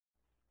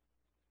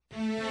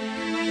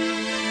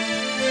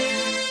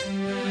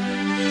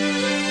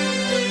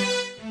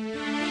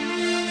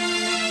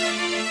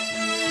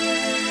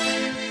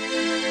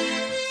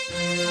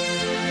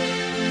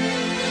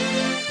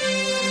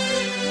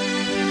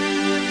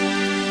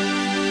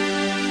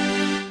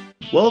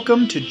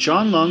Welcome to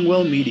John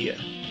Longwell Media,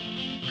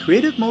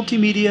 creative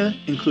multimedia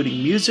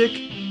including music,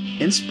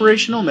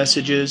 inspirational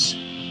messages,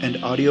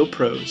 and audio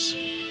prose.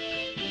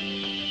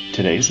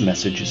 Today's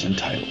message is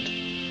entitled,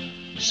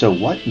 So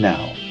What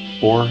Now?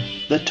 Or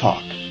The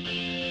Talk,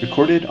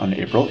 recorded on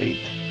April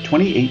 8th,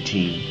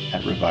 2018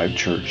 at Revive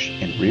Church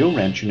in Rio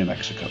Rancho, New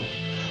Mexico,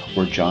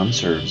 where John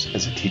serves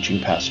as a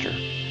teaching pastor.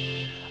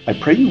 I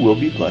pray you will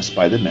be blessed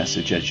by the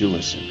message as you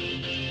listen.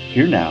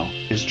 Here now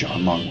is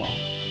John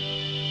Longwell.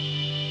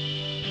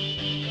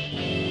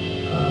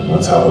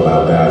 We'll talk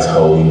about God's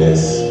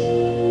holiness.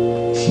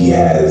 He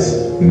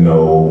has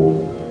no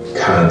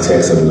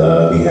context of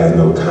love. He has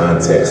no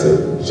context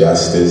of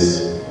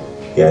justice.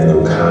 He has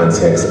no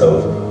context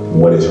of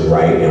what is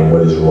right and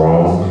what is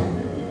wrong.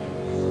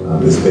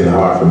 It's been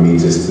hard for me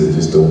just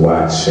to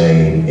watch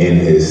Shane in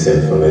his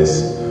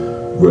sinfulness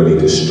really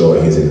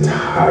destroy his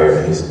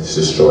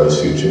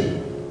future.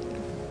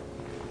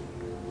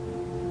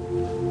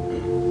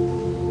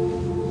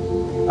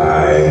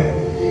 I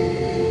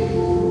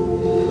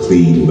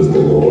plead with the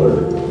Lord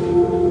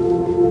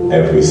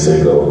every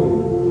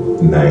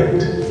single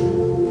night.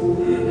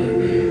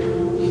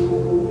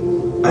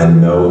 I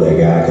know that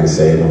God can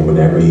save him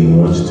whenever he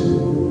wants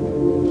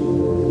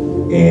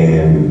to.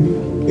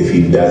 And if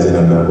he doesn't,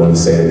 I'm not going to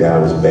say that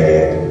God was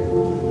bad,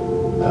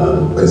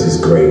 because he's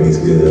great, he's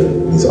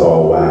good, he's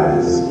all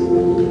wise.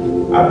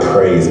 I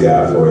praise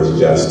God for his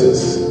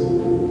justice,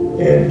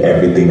 and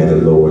everything that the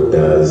Lord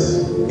does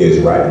is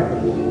right.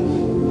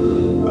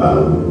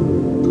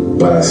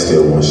 But I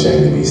still want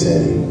Shane to be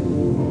saved.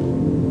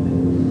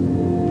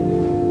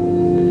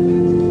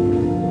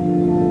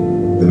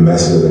 The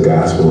message of the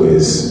gospel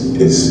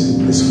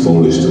is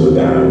foolish to a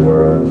dying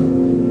world.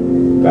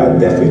 But I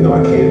definitely know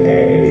I can't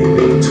add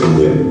anything to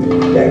it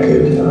that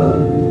could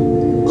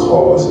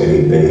cause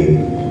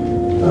anything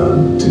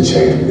to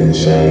change within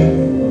Shane.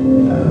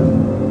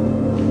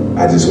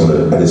 I just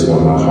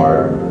want my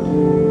heart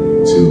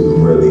to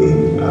really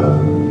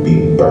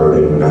be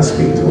burdened when I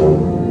speak to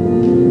him.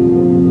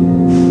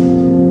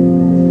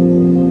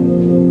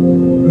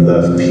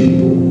 Love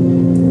people.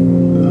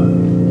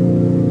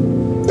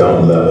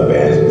 Don't love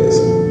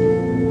evangelism.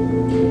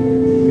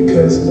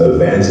 Because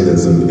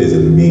evangelism is a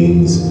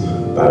means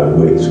by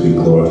which we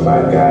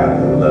glorify God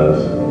and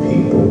love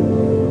people.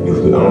 If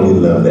we only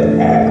love the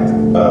act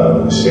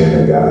of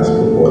sharing the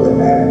gospel or the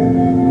act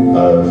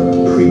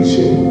of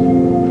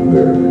preaching,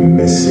 we're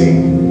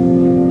missing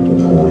the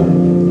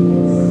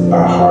point.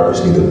 Our hearts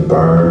need to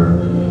burn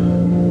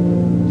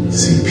to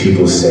see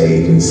people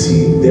saved and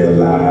see their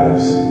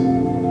lives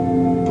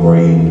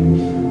bring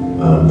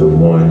the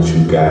one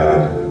true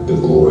God the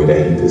glory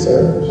that he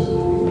deserves.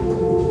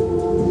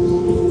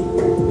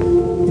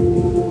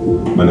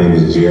 My name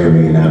is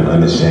Jeremy, and I'm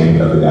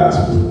unashamed of the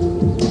gospel.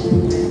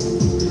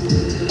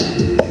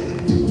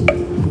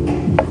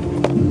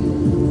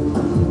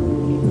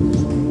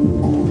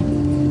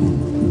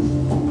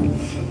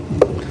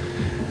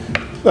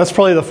 That's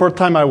probably the fourth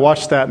time I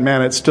watched that,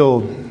 man.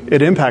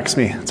 It impacts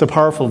me. It's a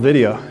powerful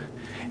video.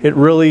 It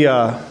really,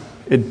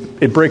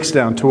 it breaks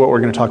down to what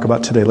we're going to talk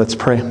about today. Let's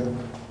pray.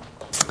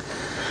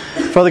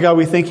 Father God,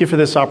 we thank you for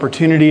this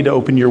opportunity to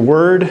open your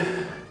word,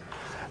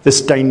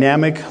 this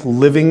dynamic,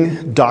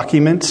 living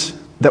document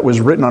that was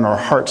written on our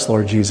hearts,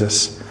 Lord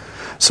Jesus.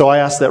 So I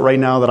ask that right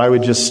now that I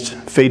would just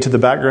fade to the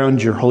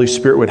background. Your Holy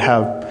Spirit would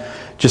have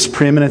just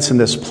preeminence in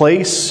this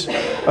place,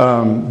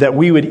 that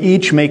we would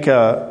each make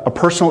a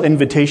personal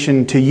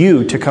invitation to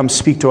you to come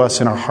speak to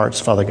us in our hearts,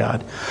 Father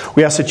God.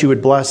 We ask that you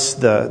would bless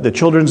the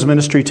children's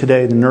ministry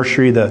today, the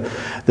nursery,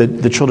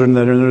 the children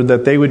that are there,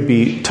 that they would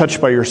be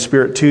touched by your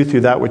Spirit too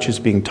through that which is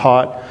being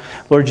taught.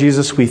 Lord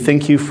Jesus, we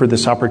thank you for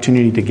this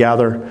opportunity to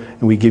gather,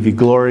 and we give you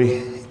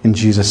glory in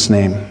Jesus'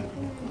 name.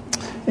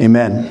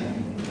 Amen.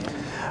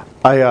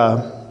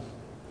 I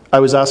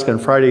was asked on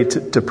Friday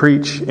to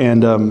preach,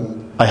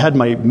 and I had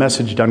my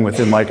message done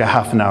within like a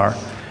half an hour.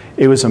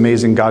 It was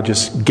amazing. God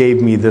just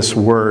gave me this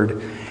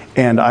word.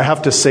 And I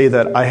have to say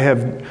that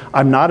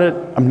I'm not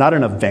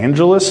an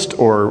evangelist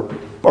or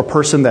a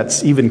person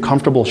that's even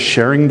comfortable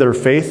sharing their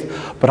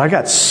faith, but I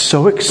got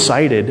so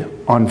excited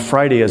on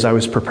Friday as I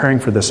was preparing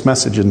for this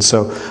message. And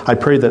so I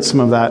pray that some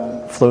of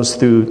that flows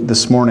through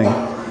this morning.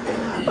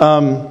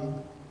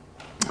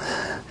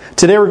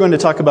 Today we're going to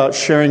talk about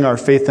sharing our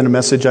faith in a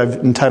message I've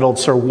entitled,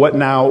 So What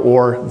Now?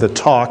 Or The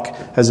Talk,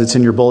 as it's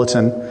in your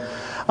bulletin.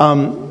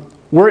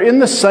 We're in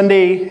the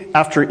Sunday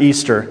after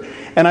Easter,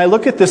 and I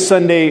look at this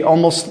Sunday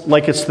almost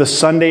like it's the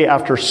Sunday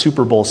after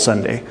Super Bowl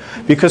Sunday,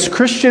 because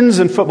Christians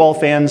and football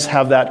fans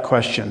have that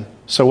question,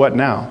 so what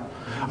now?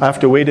 I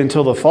have to wait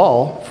until the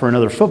fall for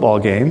another football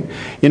game.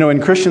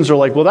 And Christians are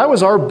like, well, that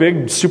was our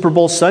big Super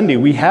Bowl Sunday.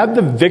 We had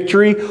the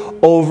victory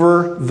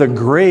over the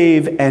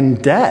grave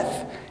and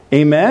death.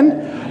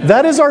 Amen?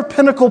 That is our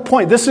pinnacle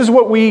point. This is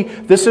what we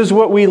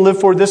live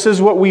for. This is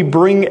what we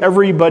bring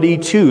everybody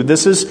to.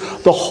 This is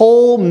the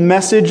whole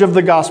message of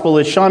the gospel,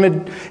 as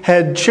Sean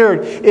had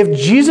shared. If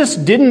Jesus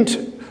didn't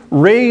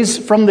raise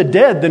from the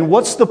dead, then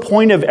what's the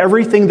point of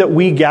everything that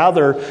we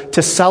gather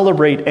to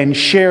celebrate and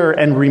share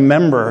and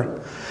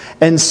remember?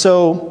 And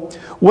so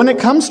when it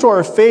comes to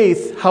our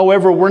faith,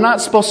 however, we're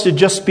not supposed to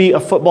just be a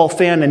football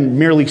fan and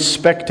merely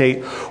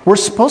spectate. We're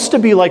supposed to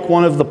be like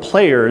one of the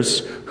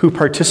players who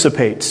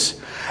participates.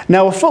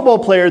 Now, a football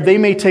player, they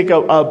may take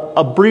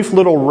a brief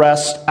little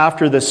rest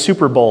after the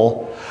Super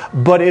Bowl,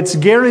 but it's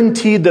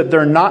guaranteed that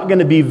they're not going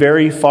to be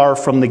very far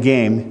from the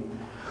game.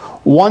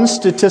 One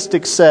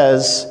statistic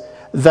says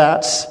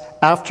that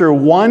after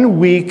 1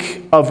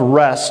 week of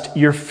rest,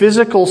 your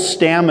physical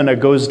stamina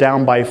goes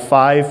down by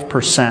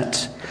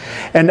 5%.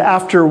 And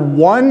after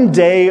 1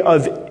 day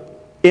of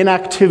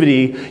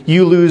inactivity,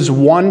 you lose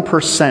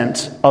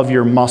 1% of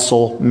your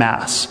muscle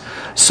mass.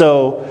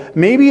 So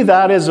maybe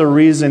that is a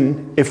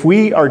reason, if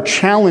we are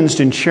challenged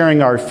in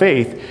sharing our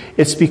faith,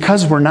 it's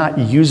because we're not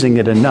using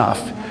it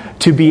enough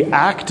to be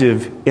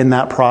active in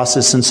that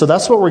process. And so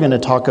that's what we're going to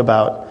talk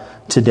about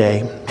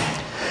today.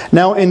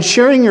 Now, in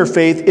sharing your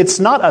faith, it's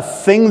not a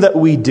thing that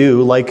we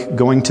do, like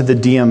going to the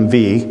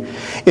DMV.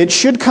 It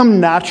should come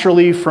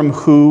naturally from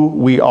who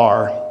we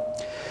are.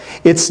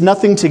 It's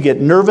nothing to get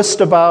nervous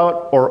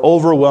about or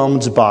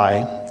overwhelmed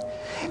by.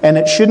 And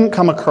it shouldn't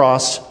come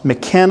across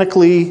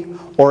mechanically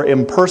or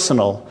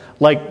impersonal,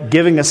 like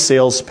giving a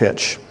sales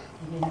pitch.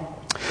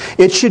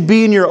 It should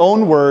be in your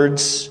own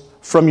words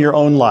from your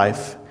own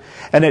life.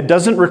 And it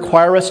doesn't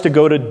require us to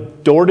go to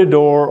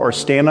door or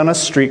stand on a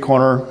street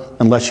corner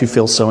unless you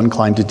feel so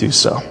inclined to do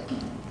so.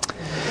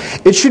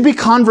 It should be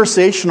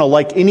conversational,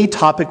 like any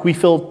topic we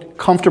feel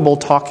comfortable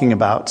talking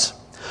about.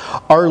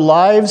 Our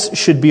lives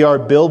should be our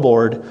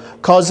billboard,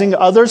 causing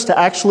others to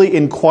actually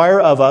inquire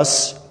of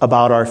us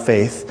about our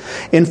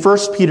faith. In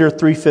 1 Peter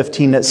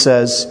 3:15 it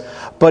says,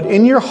 "But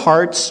in your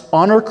hearts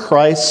honor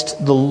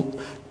Christ the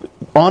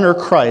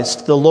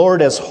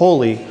Lord as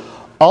holy,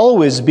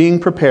 always being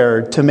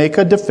prepared to make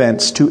a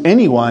defense to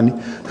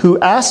anyone who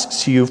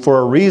asks you for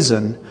a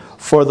reason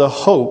for the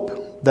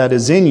hope that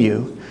is in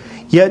you,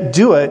 yet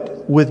do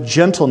it with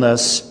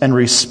gentleness and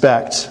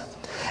respect."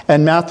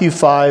 And Matthew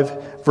 5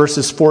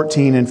 verses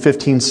 14 and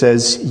 15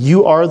 says,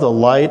 "You are the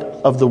light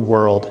of the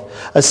world.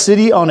 A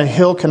city on a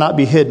hill cannot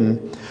be hidden,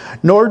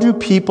 nor do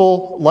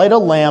people light a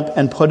lamp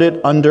and put it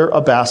under a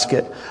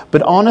basket,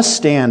 but on a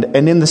stand,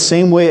 and in the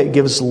same way it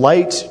gives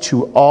light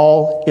to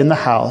all in the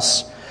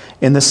house.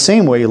 In the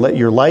same way, let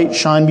your light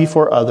shine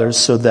before others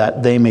so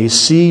that they may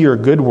see your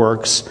good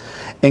works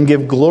and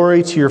give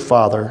glory to your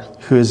Father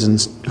who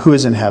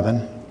is in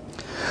heaven."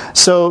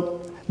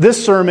 So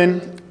this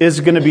sermon is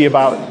going to be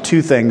about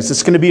two things.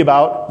 It's going to be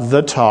about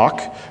the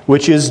talk,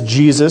 which is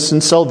Jesus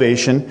and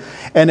salvation.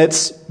 And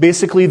it's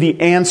basically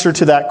the answer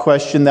to that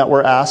question that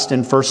we're asked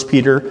in 1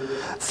 Peter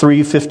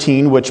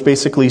 3:15, which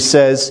basically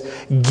says,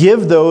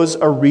 give those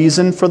a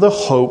reason for the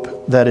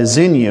hope that is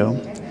in you.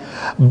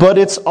 But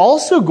it's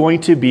also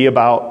going to be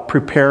about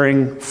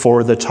preparing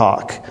for the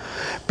talk.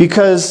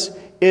 Because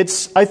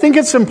I think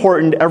it's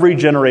important every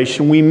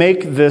generation we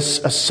make this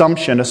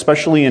assumption,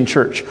 especially in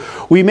church.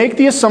 We make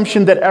the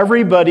assumption that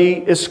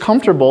everybody is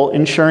comfortable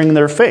in sharing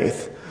their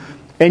faith.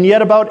 And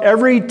yet about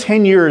every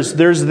 10 years,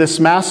 there's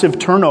this massive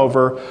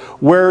turnover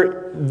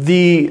where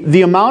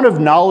the amount of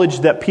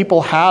knowledge that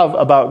people have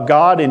about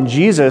God and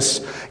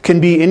Jesus can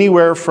be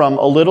anywhere from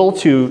a little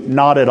to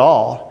not at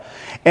all.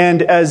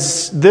 And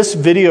as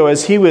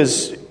he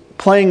was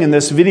playing in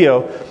this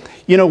video,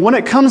 when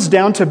it comes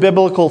down to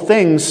biblical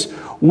things,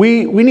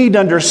 we need to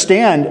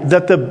understand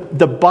that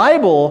the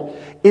Bible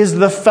is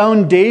the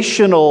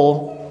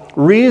foundational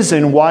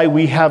reason why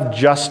we have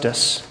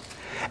justice.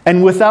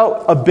 And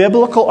without a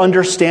biblical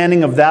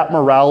understanding of that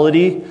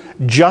morality,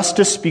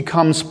 justice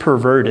becomes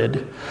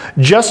perverted.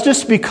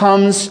 Justice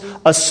becomes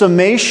a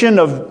summation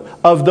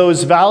of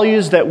those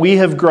values that we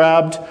have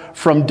grabbed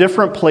from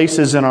different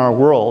places in our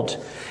world.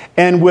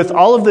 And with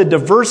all of the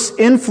diverse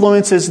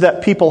influences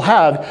that people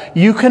have,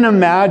 you can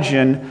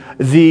imagine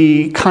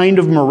the kind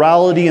of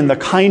morality and the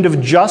kind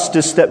of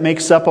justice that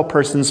makes up a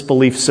person's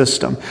belief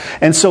system.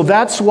 And so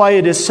that's why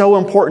it is so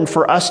important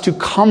for us to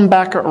come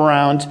back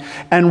around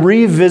and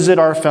revisit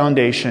our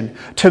foundation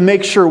to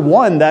make sure,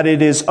 one, that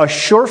it is a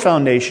sure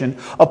foundation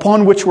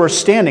upon which we're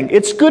standing.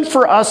 It's good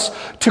for us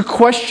to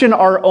question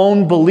our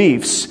own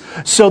beliefs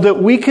so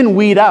that we can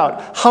weed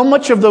out how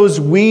much of those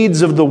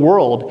weeds of the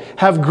world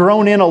have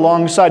grown in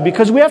alongside.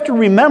 Because we have to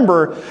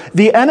remember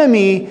the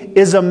enemy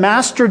is a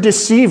master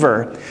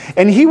deceiver,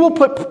 and he will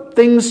put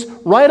things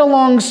right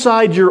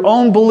alongside your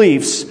own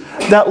beliefs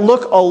that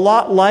look a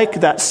lot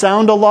like, that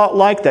sound a lot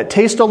like, that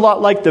taste a lot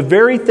like the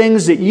very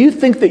things that you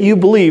think that you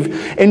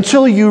believe,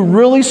 until you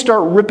really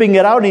start ripping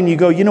it out and you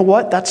go, you know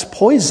what, that's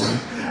poison.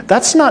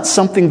 That's not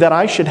something that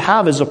I should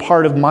have as a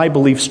part of my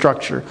belief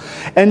structure.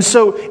 And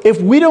so if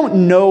we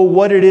don't know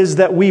what it is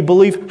that we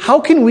believe,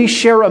 how can we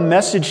share a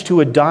message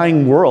to a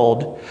dying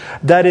world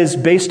that is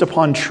based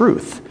upon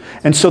truth?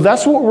 And so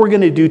that's what we're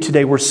going to do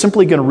today. We're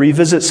simply going to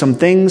revisit some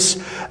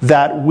things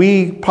that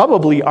we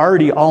probably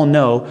already all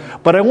know.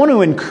 But I want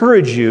to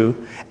encourage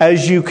you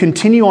as you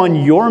continue on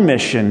your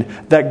mission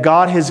that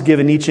God has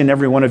given each and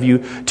every one of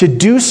you to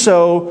do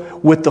so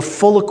with the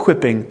full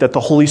equipping that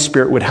the Holy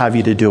Spirit would have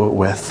you to do it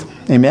with.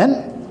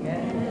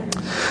 Amen?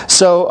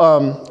 So,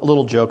 a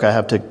little joke I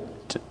have to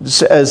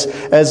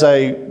as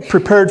I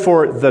prepared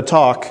for the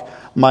talk,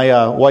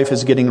 my wife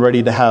is getting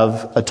ready to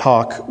have a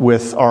talk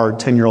with our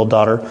 10-year-old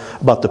daughter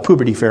about the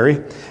puberty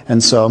fairy.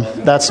 And so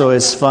that's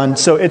always fun.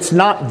 So it's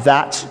not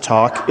that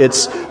talk.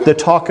 It's the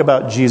talk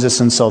about Jesus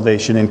and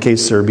salvation, in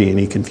case there be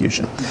any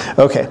confusion.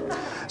 Okay.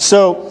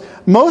 So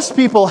most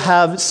people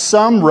have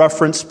some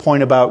reference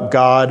point about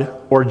God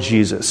or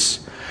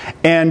Jesus.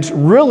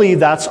 And really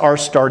that's our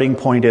starting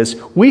point,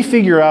 is we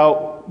figure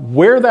out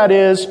where that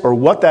is or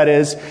what that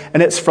is,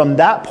 and it's from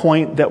that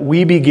point that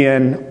we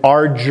begin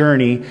our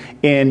journey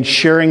in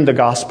sharing the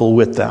gospel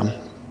with them.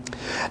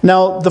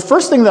 Now, the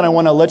first thing that I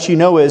want to let you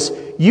know is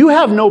you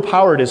have no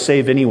power to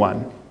save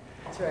anyone.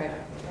 That's right.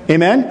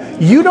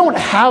 Amen? You don't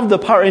have the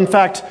power. In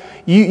fact,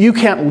 you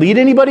can't lead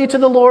anybody to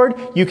the Lord.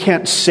 You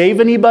can't save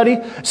anybody.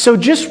 So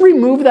just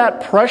remove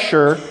that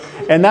pressure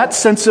and that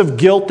sense of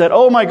guilt that,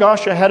 oh my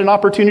gosh, I had an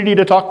opportunity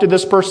to talk to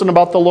this person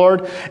about the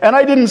Lord and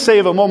I didn't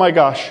save him. Oh my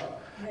gosh.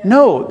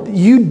 No,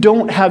 you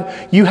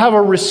have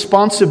a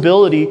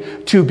responsibility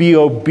to be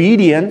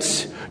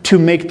obedient, to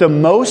make the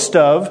most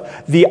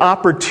of the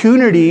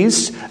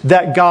opportunities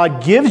that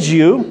God gives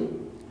you,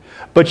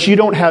 but you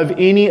don't have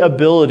any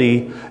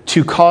ability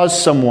to cause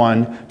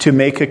someone to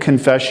make a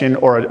confession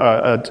or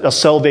a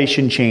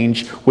salvation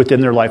change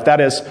within their life.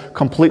 That is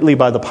completely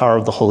by the power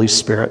of the Holy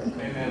Spirit.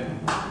 Amen.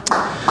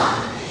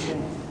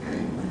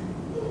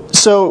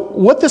 So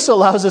what this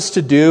allows us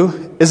to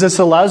do is this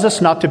allows us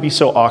not to be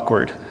so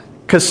awkward.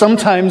 Because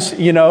sometimes,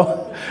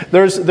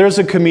 there's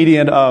a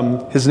comedian,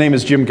 his name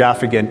is Jim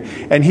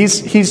Gaffigan, and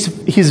he's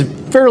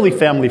fairly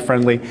family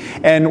friendly.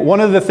 And one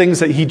of the things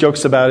that he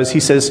jokes about is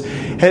he says,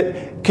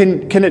 hey,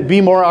 can it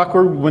be more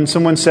awkward when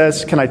someone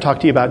says, "Can I talk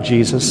to you about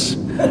Jesus?"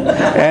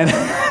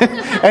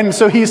 And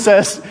so he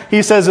says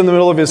in the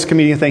middle of his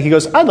comedian thing, he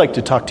goes, "I'd like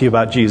to talk to you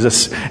about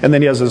Jesus." And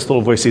then he has this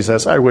little voice, he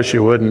says, "I wish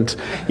you wouldn't,"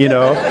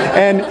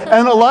 And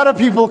a lot of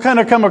people kind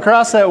of come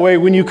across that way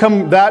when you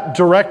come that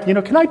direct,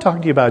 "Can I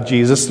talk to you about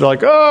Jesus?" They're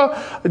like, "Oh,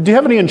 do you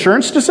have any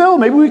insurance to sell?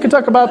 Maybe we can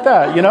talk about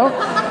that,"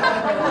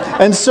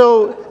 And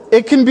so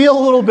it can be a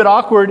little bit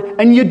awkward,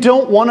 and you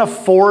don't want to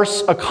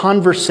force a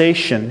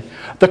conversation.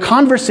 The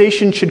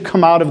conversation should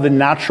come out of the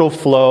natural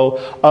flow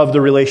of the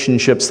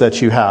relationships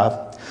that you have.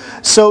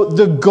 So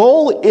the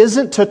goal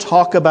isn't to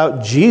talk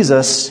about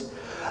Jesus.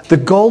 The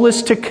goal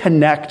is to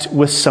connect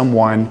with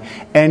someone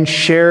and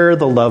share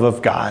the love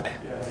of God.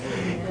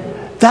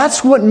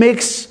 That's what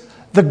makes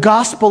the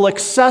gospel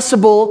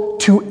accessible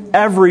to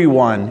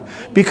everyone.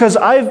 Because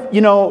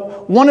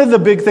one of the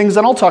big things,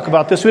 and I'll talk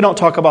about this, we don't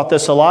talk about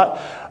this a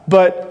lot,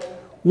 but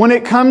when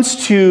it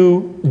comes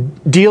to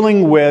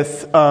dealing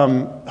with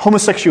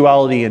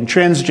homosexuality and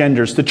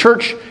transgenders, the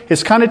church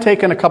has kind of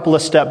taken a couple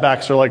of step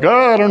backs. They're like,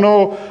 I don't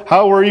know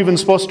how we're even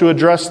supposed to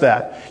address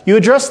that. You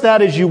address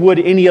that as you would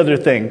any other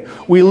thing.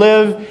 We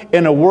live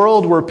in a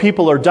world where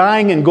people are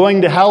dying and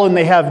going to hell and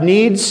they have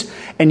needs,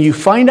 and you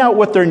find out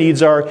what their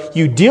needs are.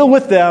 You deal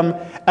with them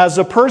as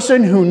a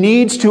person who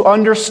needs to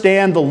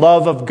understand the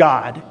love of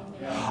God.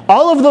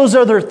 All of those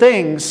other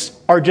things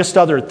are just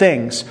other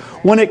things.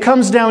 When it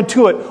comes down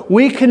to it,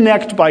 we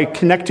connect by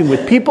connecting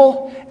with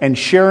people and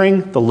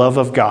sharing the love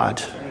of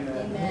God.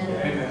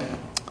 Amen.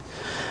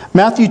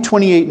 Matthew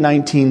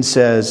 28:19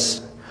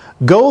 says,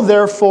 "Go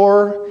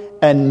therefore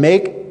and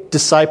make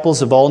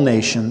disciples of all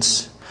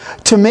nations."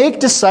 To make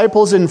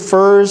disciples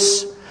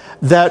infers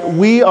that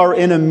we are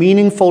in a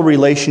meaningful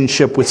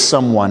relationship with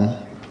someone.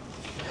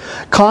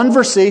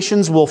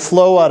 Conversations will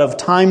flow out of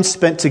time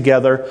spent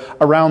together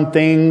around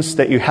things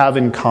that you have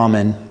in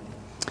common.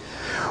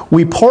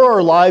 We pour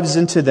our lives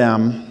into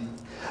them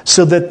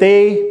so that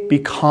they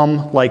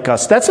become like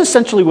us. That's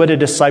essentially what a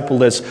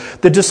disciple is.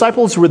 The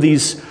disciples were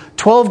these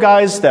 12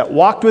 guys that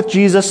walked with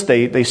Jesus.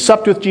 They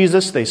supped with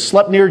Jesus. They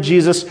slept near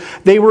Jesus.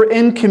 They were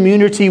in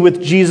community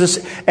with Jesus.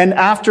 And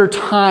after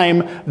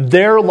time,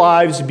 their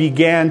lives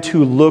began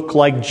to look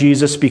like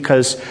Jesus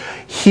because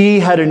He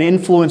had an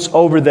influence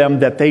over them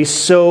that they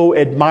so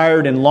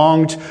admired and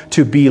longed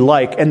to be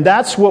like. And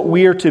that's what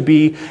we are to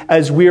be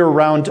as we are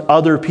around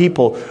other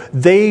people.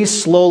 They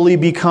slowly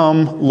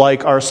become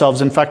like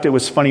ourselves. In fact, it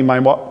was funny.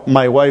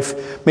 My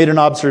wife made an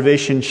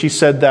observation. She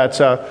said that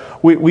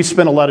we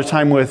spent a lot of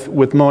time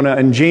with Mona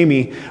and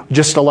Jamie.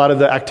 Just a lot of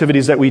the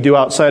activities that we do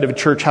outside of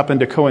church happen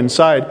to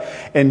coincide.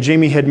 And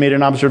Jamie had made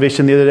an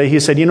observation the other day. He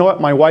said, "You know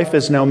what? My wife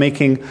is now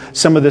making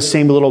some of the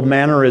same little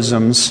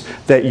mannerisms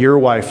that your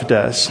wife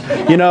does."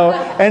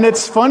 And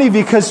it's funny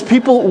because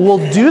people will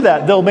do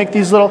that. They'll make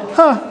these little,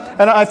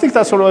 and I think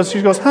that's what it was.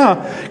 She goes,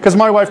 because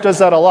my wife does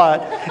that a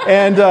lot.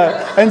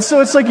 And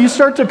so it's like you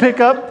start to pick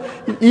up,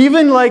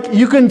 even like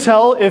you can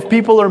tell if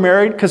people are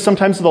married because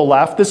sometimes they'll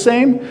laugh the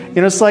same.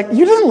 It's like,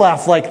 you didn't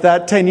laugh like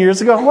that 10 years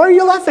ago. Why are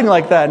you laughing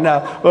like that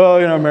now? Well,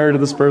 I'm married to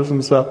this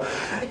person.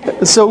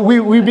 So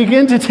we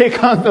begin to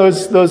take on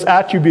those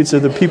attributes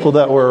of the people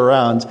that we're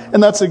around.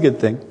 And that's a good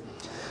thing.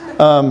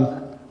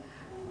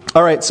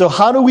 All right, so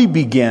how do we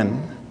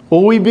begin?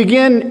 Well, we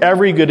begin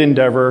every good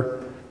endeavor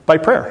by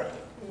prayer.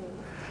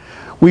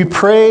 We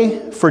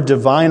pray for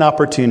divine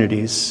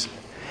opportunities.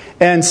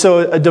 And so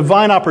a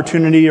divine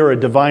opportunity or a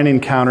divine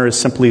encounter is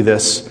simply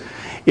this.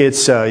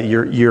 It's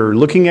you're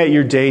looking at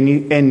your day,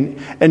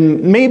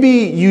 and maybe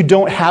you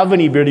don't have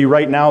anybody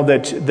right now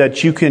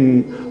that you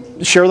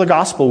can share the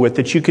gospel with,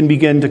 that you can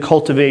begin to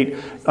cultivate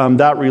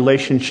that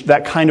relationship,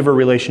 that kind of a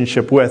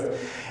relationship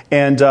with.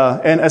 And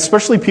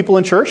especially people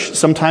in church,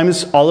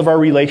 sometimes all of our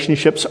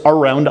relationships are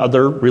around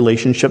other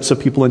relationships of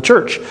people in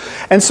church.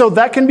 And so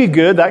that can be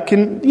good. That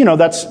can,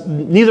 that's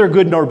neither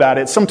good nor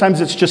bad. Sometimes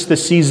it's just the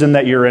season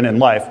that you're in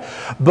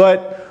life.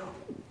 But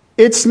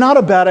it's not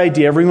a bad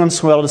idea every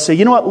once in a while to say,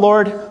 you know what,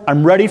 Lord,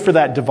 I'm ready for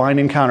that divine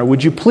encounter.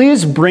 Would you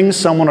please bring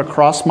someone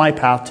across my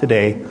path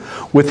today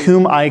with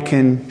whom I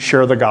can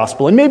share the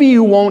gospel? And maybe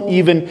you won't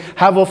even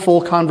have a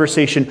full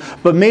conversation,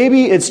 but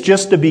maybe it's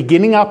just a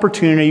beginning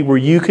opportunity where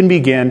you can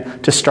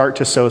begin to start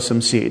to sow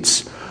some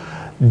seeds.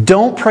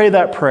 Don't pray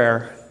that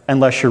prayer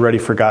unless you're ready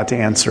for God to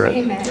answer it.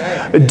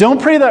 Amen.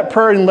 Don't pray that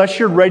prayer unless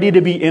you're ready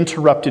to be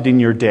interrupted in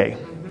your day.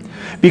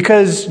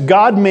 Because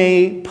God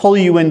may pull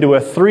you into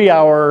a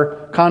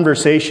 3-hour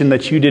conversation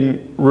that you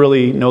didn't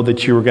really know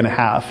that you were going to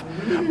have.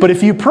 But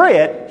if you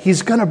pray it,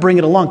 He's going to bring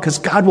it along because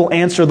God will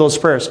answer those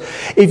prayers.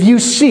 If you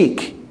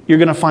seek, you're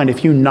going to find.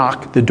 If you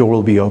knock, the door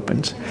will be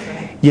opened.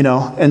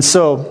 And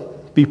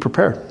so be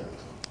prepared.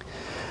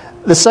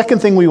 The second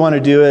thing we want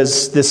to do,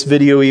 as this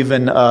video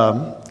even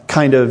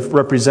kind of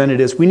represented,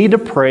 is we need to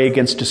pray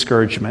against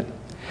discouragement.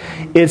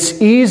 It's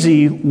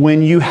easy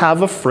when you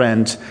have a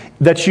friend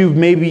that you've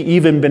maybe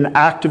even been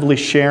actively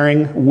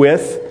sharing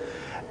with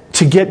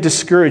to get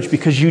discouraged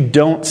because you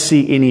don't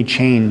see any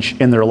change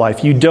in their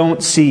life. You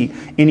don't see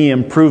any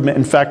improvement.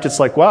 In fact, it's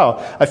like, wow,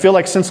 I feel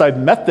like since I've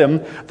met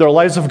them, their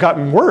lives have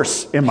gotten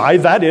worse. Am I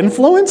that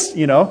influenced?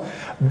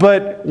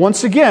 But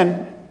once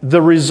again,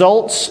 the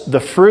results, the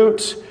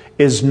fruit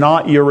is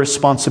not your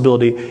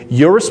responsibility.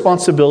 Your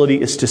responsibility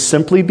is to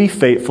simply be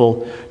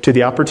faithful to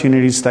the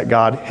opportunities that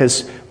God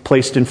has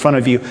placed in front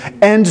of you.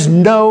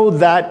 And know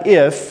that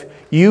if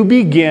you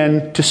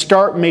begin to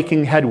start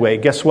making headway,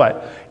 guess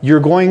what?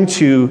 You're going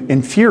to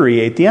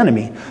infuriate the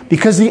enemy.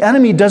 Because the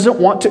enemy doesn't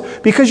want to,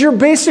 because you're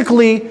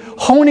basically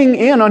honing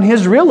in on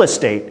his real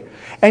estate.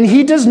 And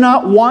he does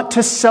not want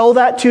to sell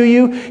that to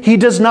you. He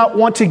does not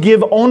want to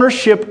give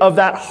ownership of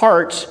that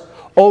heart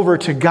over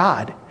to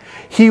God.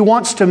 He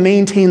wants to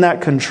maintain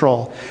that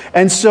control.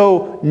 And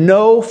so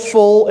know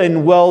full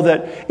and well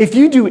that if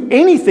you do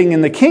anything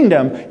in the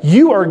kingdom,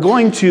 you are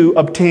going to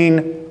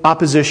obtain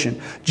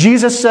opposition.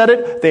 Jesus said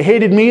it, they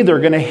hated me,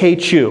 they're going to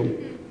hate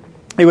you.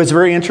 It was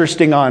very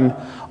interesting on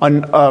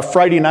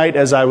Friday night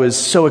as I was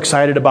so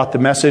excited about the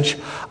message.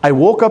 I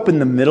woke up in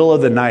the middle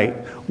of the night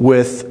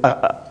with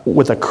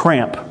a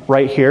cramp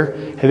right here.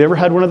 Have you ever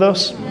had one of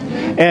those?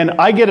 And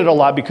I get it a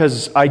lot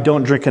because I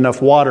don't drink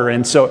enough water.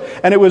 And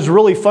it was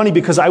really funny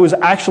because I was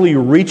actually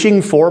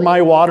reaching for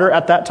my water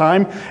at that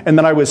time. And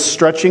then I was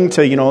stretching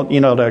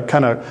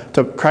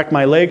to crack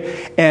my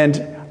leg, and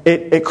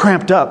it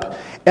cramped up.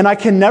 And I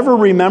can never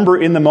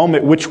remember in the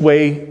moment which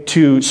way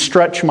to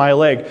stretch my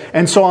leg.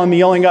 And so I'm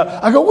yelling out,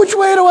 I go, which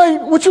way?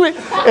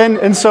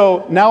 And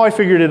so now I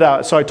figured it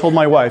out. So I told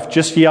my wife,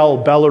 just yell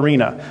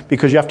ballerina,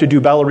 because you have to do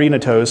ballerina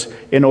toes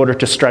in order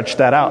to stretch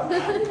that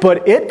out.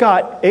 But it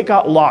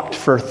got locked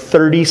for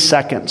 30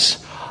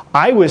 seconds.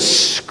 I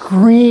was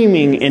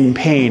screaming in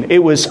pain.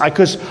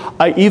 Because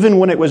even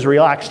when it was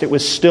relaxed, it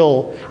was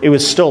still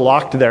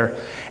locked there.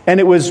 And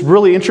it was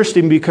really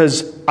interesting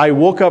because I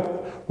woke up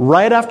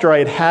right after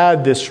I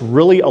had this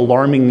really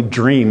alarming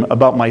dream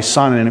about my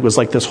son, and it was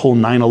like this whole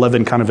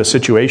 9/11 kind of a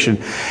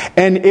situation.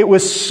 And it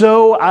was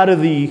so out of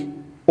the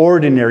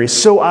ordinary,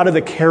 so out of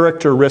the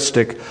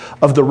characteristic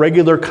of the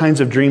regular kinds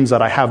of dreams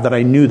that I have, that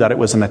I knew that it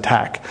was an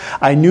attack.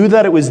 I knew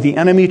that it was the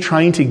enemy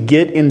trying to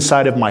get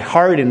inside of my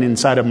heart and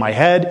inside of my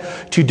head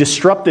to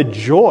disrupt the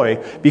joy,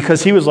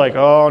 because he was like,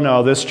 oh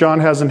no, this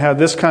John hasn't had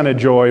this kind of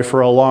joy for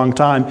a long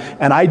time,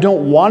 and I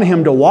don't want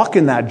him to walk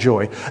in that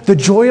joy. The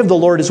joy of the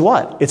Lord is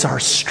what? It's our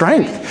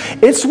strength.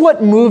 It's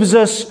what moves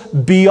us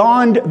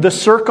beyond the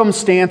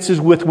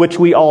circumstances with which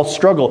we all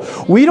struggle.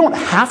 We don't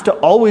have to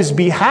always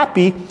be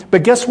happy,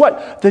 but guess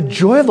what? The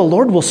joy of the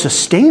Lord will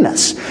sustain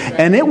us,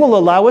 and it will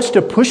allow us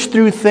to push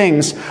through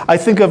things. I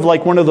think of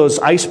like one of those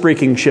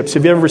ice-breaking ships.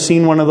 Have you ever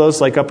seen one of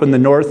those, like up in the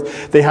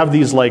north? They have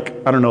these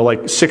like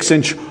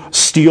 6-inch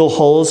steel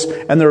hulls,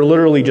 and they're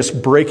literally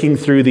just breaking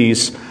through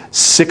these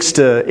 6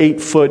 to 8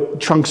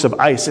 foot chunks of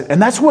ice.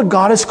 And that's what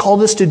God has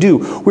called us to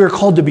do. We are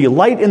called to be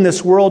light in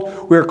this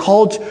world. We are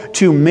called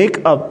to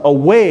make a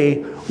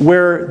way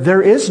where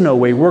there is no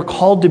way. We're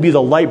called to be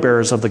the light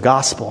bearers of the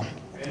gospel.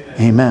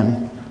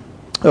 Amen.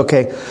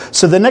 Okay,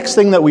 so the next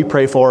thing that we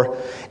pray for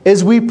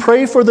is we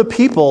pray for the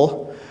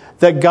people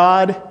that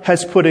God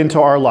has put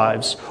into our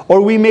lives. Or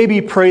we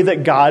maybe pray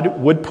that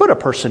God would put a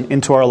person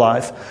into our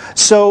life.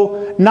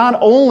 So not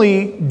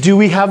only do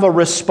we have a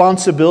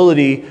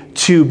responsibility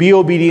to be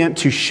obedient,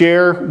 to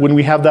share when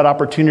we have that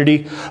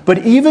opportunity, but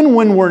even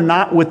when we're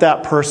not with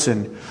that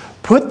person,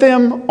 put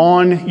them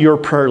on your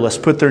prayer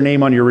list. Put their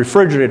name on your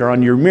refrigerator,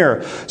 on your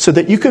mirror, so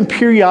that you can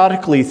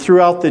periodically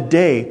throughout the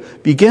day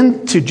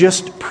begin to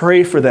just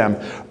pray for them.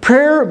 Pray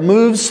Prayer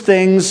moves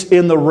things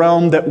in the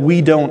realm that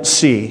we don't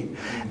see.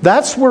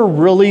 That's where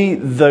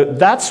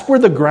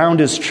the ground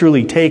is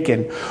truly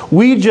taken.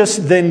 We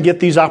just then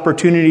get these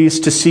opportunities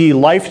to see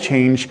life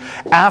change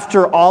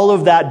after all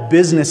of that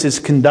business is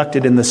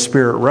conducted in the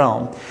spirit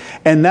realm.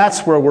 And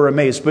that's where we're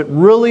amazed. But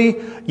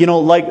really,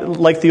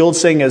 like the old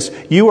saying is,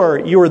 you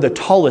are the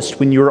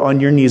tallest when you're on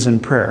your knees in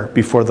prayer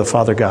before the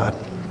Father God.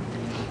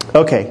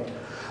 Okay,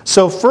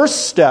 so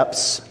first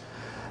steps.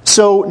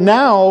 So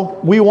now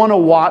we want to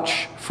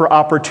watch for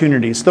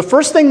opportunities. The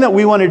first thing that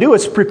we want to do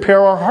is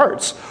prepare our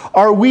hearts.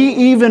 Are we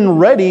even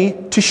ready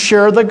to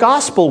share the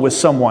gospel with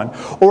someone?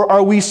 Or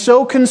are we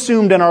so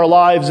consumed in our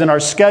lives and our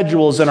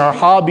schedules and our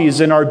hobbies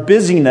and our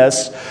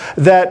busyness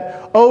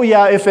that, oh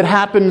yeah, if it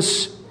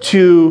happens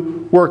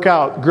to work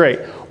out, great.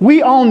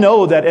 We all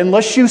know that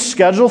unless you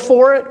schedule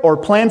for it or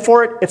plan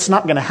for it, it's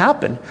not going to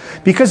happen.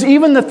 Because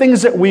even the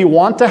things that we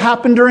want to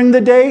happen during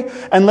the day,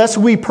 unless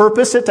we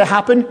purpose it to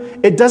happen,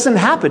 it doesn't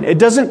happen. It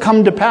doesn't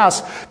come to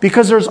pass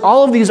because there's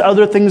all of these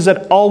other things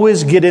that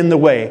always get in the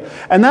way.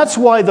 And that's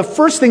why the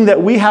first thing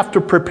that we have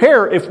to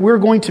prepare if we're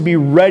going to be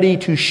ready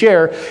to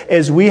share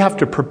is we have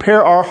to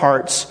prepare our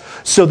hearts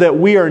so that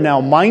we are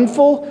now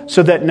mindful,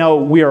 so that now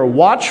we are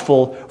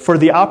watchful for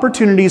the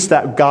opportunities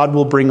that God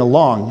will bring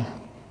along.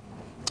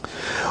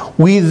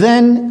 We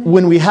then,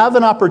 when we have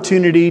an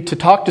opportunity to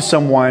talk to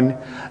someone,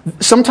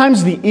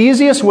 sometimes the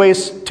easiest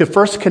ways to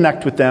first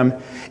connect with them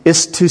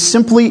is to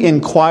simply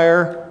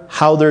inquire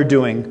how they're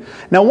doing.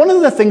 Now, one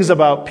of the things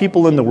about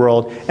people in the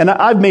world, and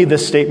I've made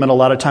this statement a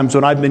lot of times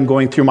when I've been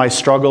going through my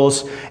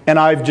struggles and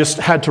I've just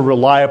had to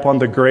rely upon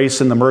the grace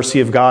and the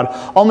mercy of God,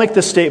 I'll make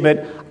this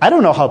statement: I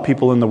don't know how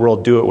people in the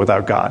world do it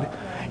without God.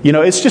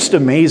 It's just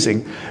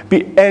amazing.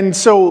 And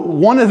so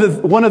one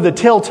of the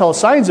telltale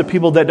signs of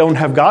people that don't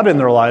have God in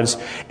their lives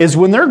is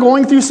when they're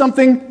going through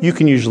something, you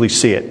can usually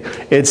see it.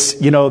 It's,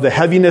 the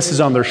heaviness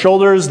is on their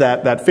shoulders,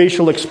 that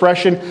facial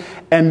expression.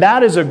 And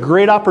that is a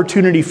great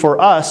opportunity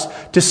for us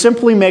to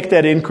simply make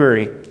that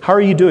inquiry. How are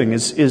you doing?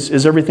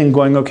 Is everything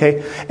going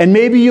okay? And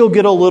maybe you'll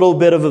get a little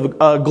bit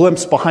of a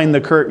glimpse behind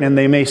the curtain, and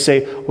they may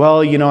say,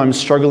 well, I'm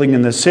struggling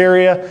in this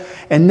area.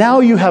 And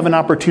now you have an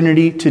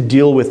opportunity to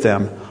deal with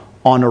them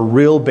on a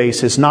real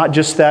basis, not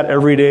just that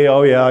every day,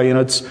 oh yeah,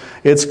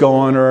 it's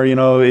going, or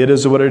it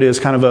is what it is,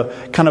 kind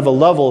of a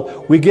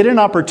level. We get an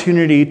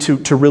opportunity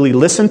to really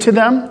listen to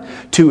them,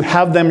 to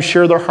have them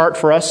share their heart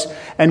for us,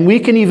 and we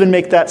can even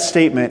make that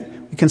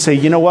statement. We can say,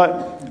 you know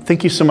what?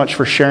 Thank you so much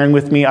for sharing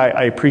with me.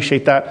 I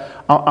appreciate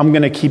that. I'm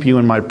going to keep you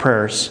in my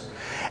prayers.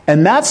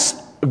 And that's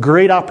a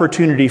great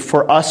opportunity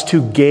for us to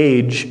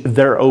gauge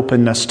their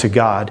openness to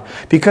God.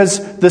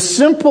 Because the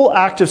simple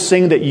act of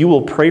saying that you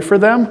will pray for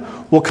them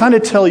will kind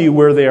of tell you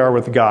where they are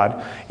with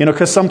God.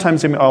 Because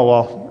sometimes they may, oh,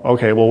 well,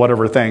 okay, well,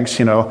 whatever,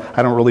 thanks. I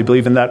don't really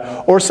believe in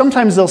that. Or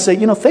sometimes they'll say,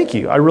 thank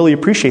you. I really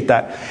appreciate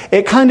that.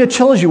 It kind of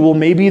tells you, well,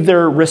 maybe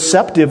they're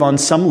receptive on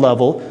some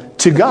level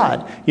to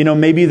God.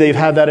 Maybe they've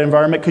had that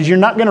environment, because you're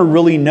not going to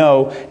really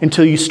know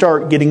until you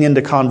start getting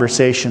into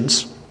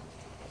conversations.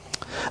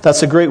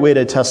 That's a great way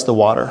to test the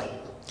water.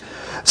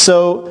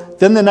 So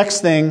then the next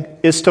thing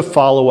is to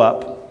follow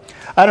up.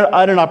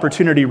 I had an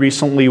opportunity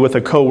recently with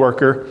a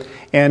coworker,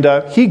 and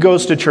he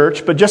goes to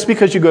church, but just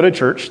because you go to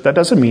church, that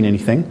doesn't mean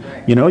anything.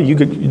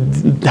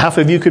 Half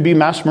of you could be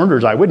mass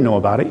murderers. I wouldn't know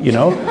about it,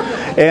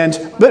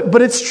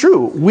 But it's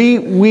true.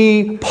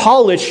 We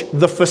polish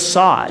the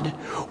facade.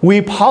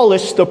 We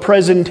polish the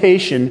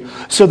presentation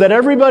so that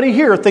everybody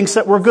here thinks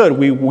that we're good.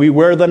 We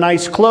wear the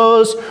nice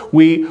clothes.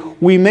 We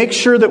make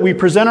sure that we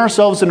present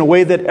ourselves in a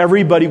way that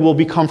everybody will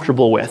be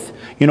comfortable with.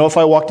 If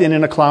I walked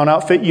in a clown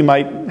outfit, you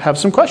might have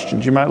some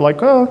questions. You might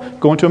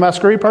going to a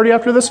masquerade party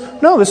after this?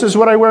 No, this is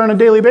what I wear on a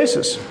daily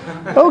basis.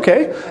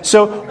 Okay.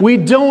 So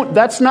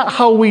that's not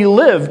how we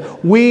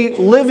live. We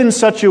live in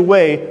such a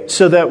way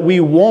so that we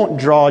won't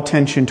draw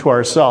attention to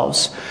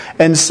ourselves.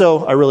 And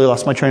so I really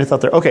lost my train of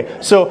thought there. Okay.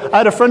 So I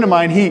had a friend of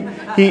mine,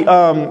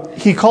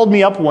 he called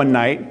me up one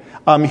night.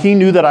 He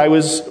knew that I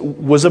was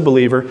a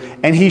believer,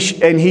 and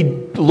he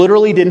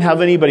literally didn't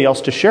have anybody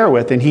else to share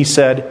with. And he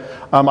said,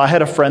 I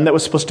had a friend that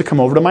was supposed to come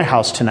over to my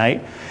house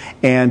tonight,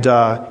 and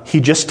he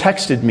just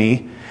texted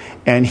me,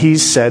 and he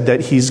said that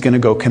he's going to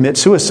go commit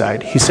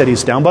suicide. He said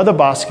he's down by the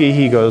bosque.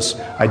 He goes,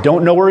 I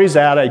don't know where he's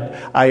at.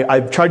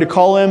 I've tried to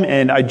call him,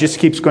 and I just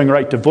keeps going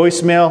right to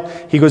voicemail.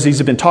 He goes,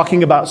 he's been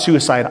talking about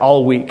suicide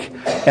all week,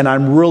 and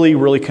I'm really,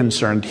 really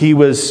concerned. He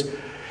was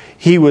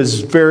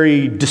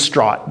very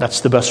distraught.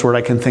 That's the best word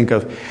I can think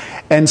of.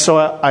 And so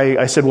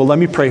I said, well, let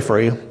me pray for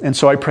you. And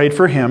so I prayed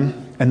for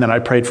him, and then I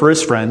prayed for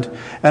his friend.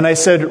 And I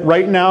said,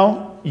 right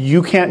now,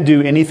 you can't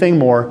do anything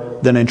more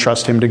than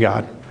entrust him to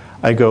God.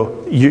 I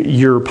go,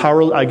 you're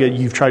powerless.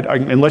 You've tried,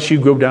 unless you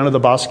go down to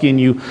the bosque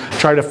and you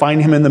try to find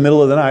him in the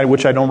middle of the night,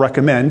 which I don't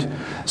recommend.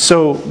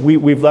 So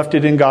we've left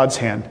it in God's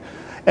hand.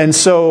 And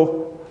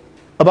so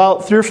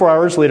about 3 or 4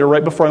 hours later,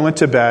 right before I went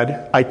to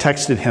bed, I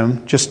texted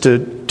him just to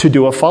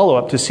do a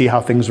follow-up to see how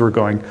things were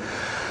going.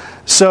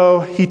 So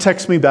he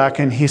texts me back,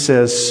 and he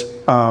says,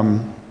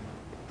 oh,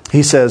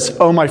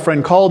 my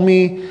friend called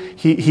me.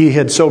 He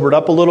had sobered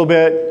up a little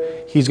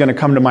bit. he's going to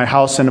come to my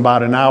house in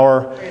about an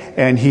hour.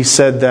 And he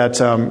said that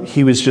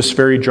he was just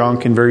very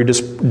drunk and very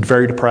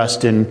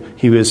depressed, and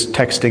he was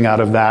texting out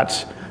of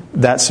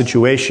that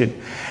situation.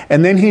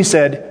 And then he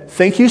said,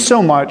 "Thank you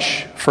so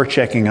much for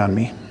checking on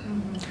me."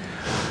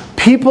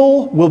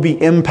 People will be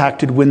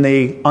impacted when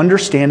they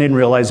understand and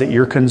realize that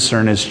your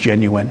concern is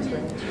genuine.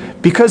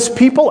 Because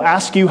people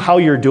ask you how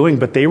you're doing,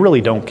 but they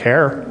really don't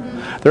care.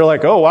 They're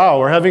like, "Oh, wow,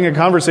 we're having a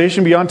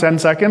conversation beyond 10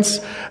 seconds.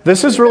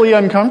 This is really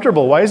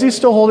uncomfortable. Why is he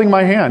still holding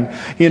my hand?"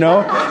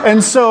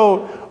 And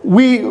so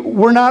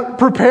we're not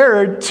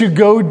prepared to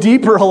go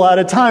deeper a lot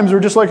of times. We're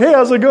just like, "Hey,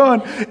 how's it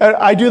going?" And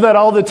I do that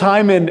all the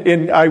time,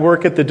 and I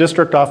work at the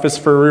district office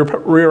for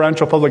Rio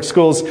Rancho Public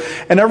Schools,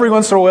 and every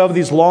once in a while we have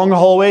these long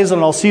hallways,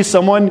 and I'll see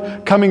someone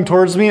coming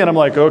towards me, and I'm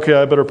like, "Okay,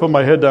 I better put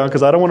my head down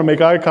because I don't want to make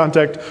eye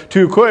contact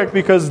too quick,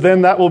 because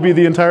then that will be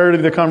the entirety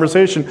of the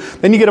conversation."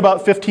 Then you get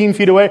about 15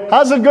 feet away.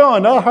 "How's it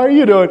going? Oh, how are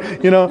you doing?"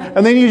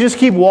 And then you just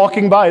keep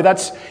walking by.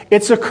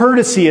 It's a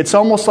courtesy. It's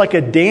almost like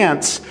a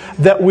dance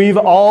that we've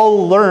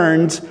all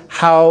learned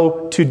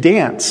how to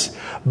dance.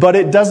 But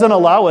it doesn't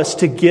allow us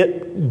to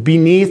get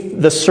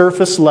beneath the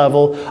surface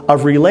level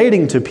of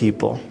relating to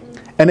people.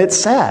 And it's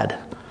sad.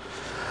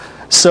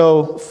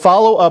 So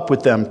follow up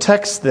with them,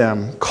 text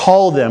them,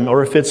 call them,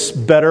 or if it's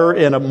better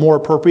and more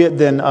appropriate,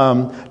 then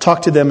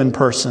talk to them in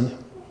person.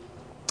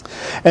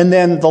 And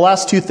then the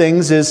last two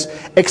things is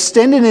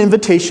extend an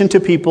invitation to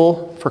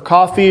people for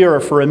coffee or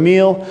for a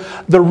meal.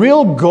 The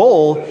real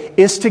goal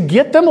is to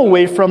get them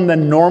away from the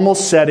normal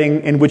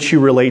setting in which you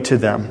relate to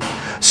them,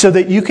 so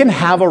that you can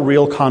have a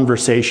real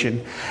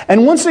conversation.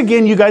 And once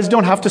again, you guys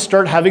don't have to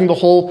start having the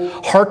whole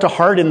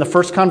heart-to-heart in the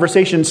first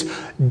conversations.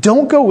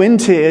 Don't go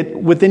into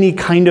it with any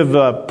kind of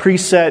a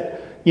preset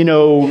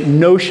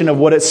notion of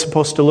what it's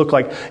supposed to look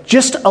like.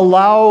 Just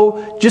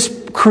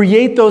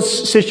create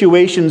those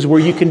situations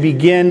where you can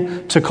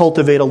begin to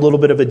cultivate a little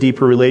bit of a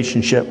deeper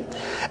relationship.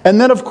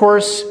 And then, of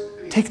course,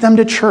 take them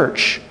to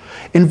church.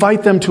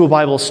 Invite them to a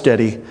Bible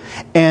study.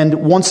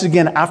 And once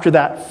again, after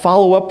that,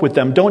 follow up with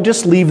them. Don't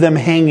just leave them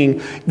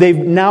hanging. They've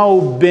now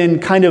been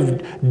kind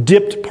of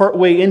dipped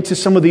partway into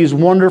some of these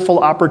wonderful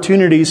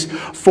opportunities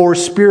for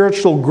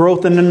spiritual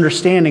growth and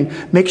understanding.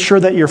 Make sure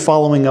that you're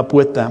following up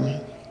with them.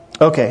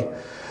 Okay.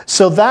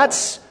 So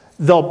that's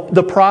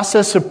the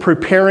process of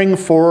preparing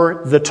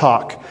for the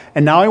talk.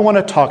 And now I want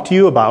to talk to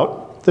you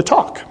about the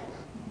talk.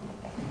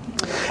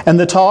 And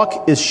the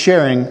talk is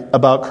sharing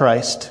about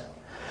Christ.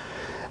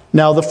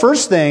 Now, the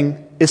first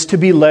thing is to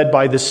be led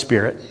by the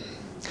Spirit.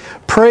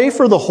 Pray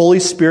for the Holy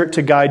Spirit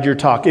to guide your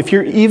talk. If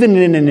you're even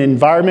in an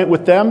environment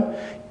with them,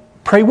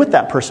 pray with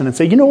that person and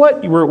say, "You know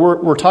what?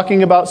 We're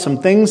talking about some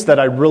things that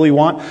I really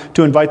want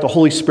to invite the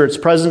Holy Spirit's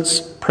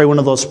presence." Pray one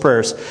of those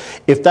prayers.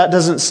 If that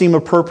doesn't seem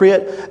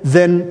appropriate,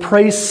 then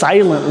pray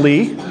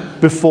silently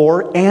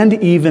before and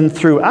even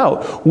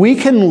throughout. We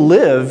can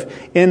live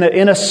in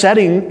a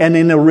setting and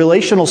in a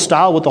relational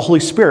style with the Holy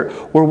Spirit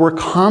where we're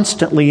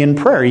constantly in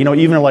prayer.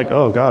 Even like,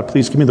 "Oh God,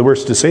 please give me the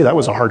words to say. That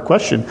was a hard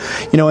question."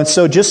 And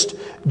so just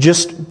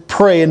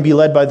pray and be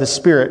led by the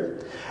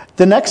Spirit.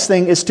 The next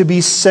thing is to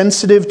be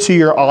sensitive to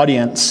your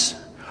audience.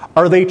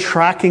 Are they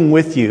tracking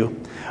with you?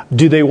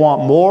 Do they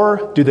want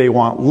more? Do they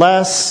want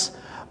less?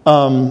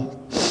 Allow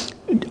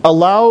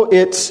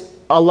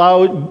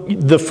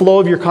the flow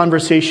of your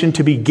conversation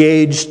to be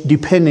gauged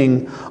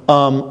depending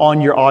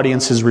on your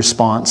audience's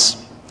response.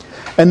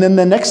 And then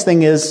the next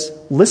thing is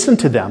listen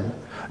to them.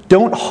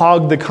 Don't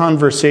hog the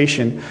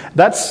conversation.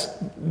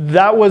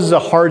 That was a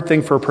hard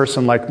thing for a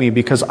person like me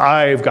because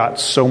I've got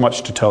so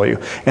much to tell you.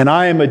 And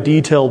I am a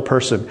detailed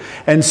person.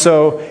 And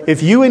so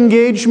if you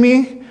engage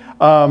me,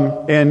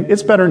 and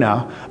it's better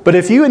now, but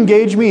if you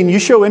engage me and you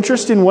show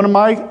interest in one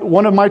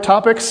of my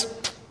topics,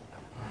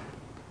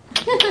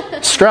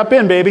 strap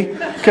in, baby,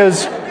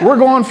 because we're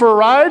going for a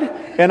ride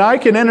and I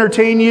can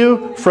entertain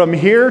you from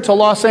here to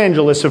Los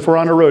Angeles if we're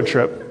on a road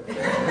trip.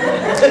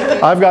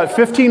 I've got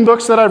 15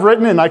 books that I've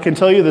written, and I can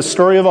tell you the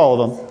story of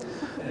all of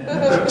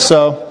them.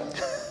 So,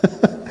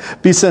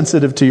 be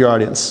sensitive to your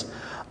audience.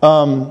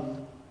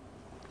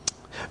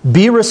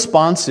 Be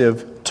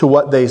responsive to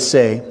what they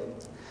say.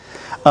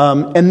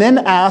 And then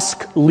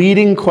ask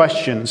leading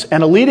questions.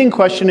 And a leading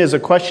question is a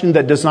question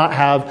that does not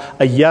have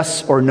a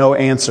yes or no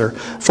answer.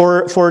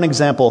 For an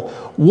example,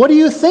 what do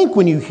you think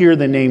when you hear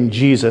the name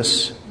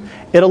Jesus?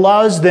 It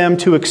allows them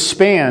to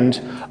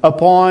expand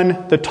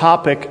upon the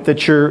topic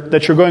that you're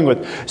going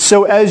with.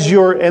 So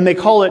and they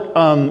call it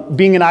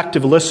being an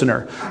active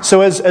listener.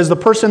 So as the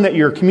person that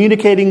you're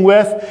communicating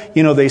with,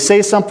 they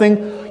say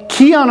something,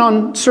 key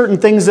on certain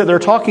things that they're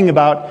talking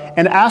about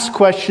and ask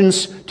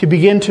questions to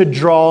begin to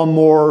draw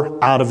more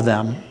out of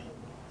them.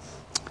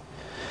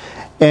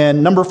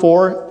 And number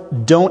 4,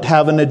 don't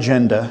have an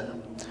agenda.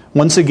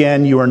 Once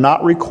again, you are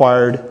not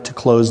required to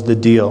close the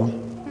deal.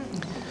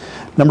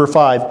 Number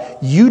 5,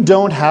 you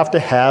don't have to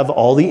have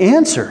all the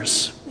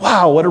answers.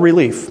 Wow, what a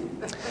relief.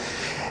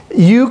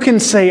 You can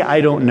say,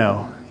 "I don't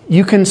know."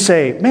 You can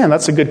say, "Man,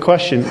 that's a good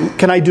question.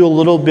 Can I do a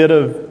little bit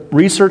of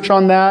research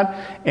on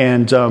that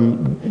and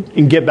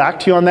get back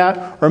to you on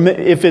that. Or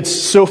if it's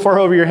so far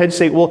over your head,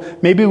 say, well,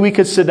 maybe we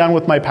could sit down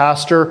with my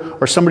pastor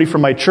or somebody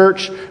from my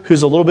church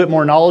who's a little bit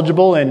more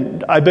knowledgeable,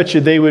 and I bet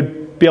you they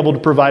would be able to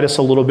provide us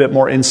a little bit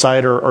more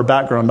insight or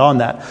background on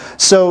that.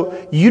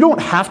 So you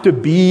don't have to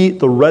be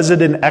the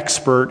resident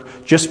expert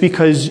just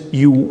because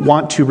you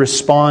want to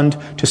respond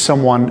to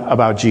someone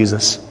about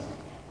Jesus.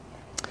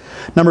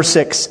 Number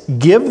 6,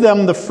 give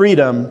them the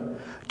freedom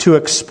to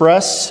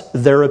express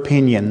their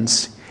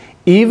opinions,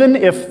 even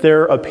if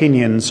their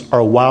opinions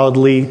are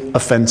wildly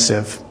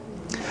offensive.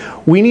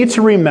 We need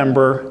to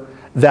remember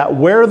that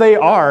where they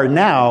are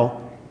now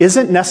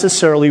isn't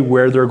necessarily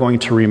where they're going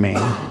to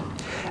remain.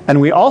 And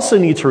we also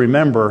need to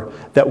remember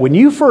that when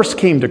you first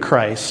came to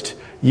Christ,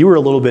 you were a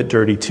little bit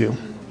dirty too.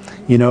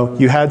 You know,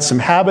 you had some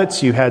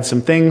habits, you had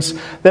some things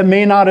that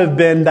may not have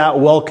been that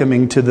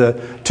welcoming to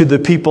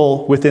the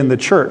people within the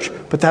church.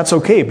 But that's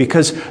okay,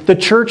 because the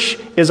church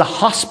is a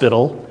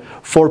hospital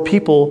for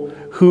people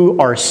who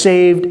are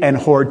saved and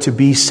who are to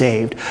be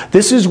saved.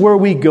 This is where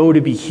we go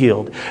to be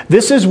healed.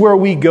 This is where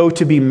we go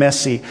to be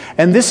messy.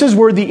 And this is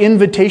where the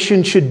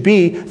invitation should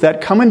be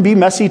that come and be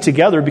messy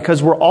together,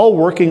 because we're all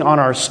working on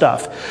our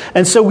stuff.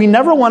 And so we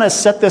never want to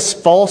set this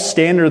false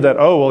standard that,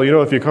 oh, well, you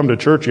know, if you come to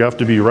church, you have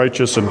to be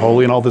righteous and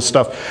holy and all this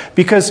stuff.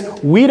 Because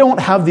we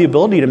don't have the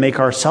ability to make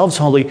ourselves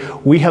holy.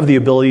 We have the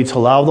ability to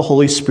allow the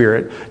Holy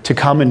Spirit to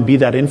come and be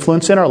that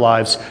influence in our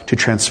lives to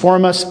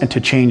transform us and to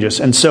change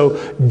us. And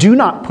so do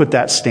not put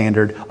that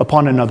standard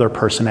upon another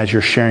person as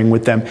you're sharing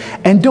with them.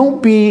 And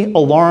don't be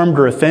alarmed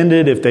or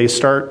offended if they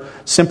start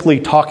simply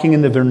talking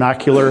in the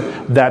vernacular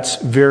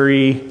that's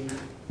very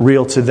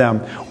real to them.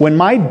 When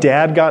my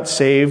dad got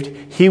saved,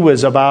 he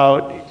was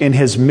about in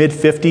his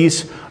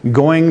mid-50s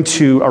going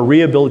to a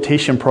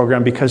rehabilitation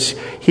program because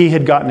he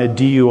had gotten a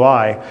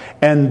DUI.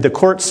 And the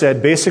court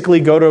said, basically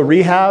go to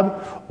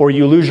rehab or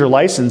you lose your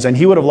license. And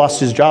he would have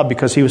lost his job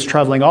because he was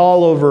traveling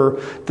all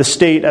over the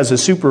state as a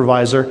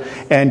supervisor,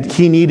 and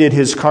he needed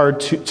his card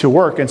to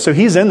work. And so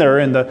he's in there,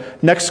 and the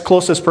next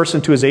closest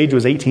person to his age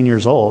was 18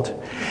 years old.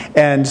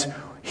 And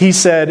he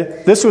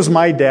said, this was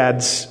my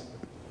dad's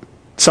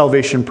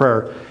salvation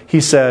prayer.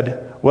 He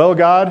said, well,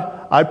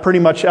 God, I pretty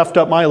much effed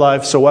up my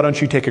life, so why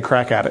don't you take a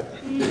crack at it?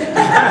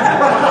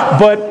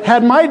 But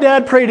had my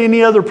dad prayed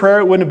any other prayer,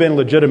 it wouldn't have been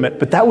legitimate.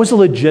 But that was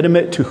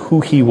legitimate to who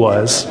he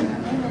was.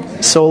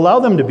 So allow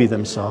them to be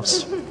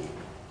themselves.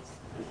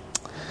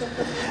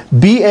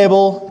 Be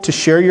able to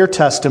share your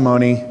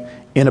testimony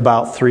in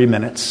about 3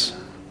 minutes.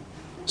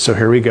 So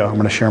here we go. I'm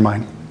going to share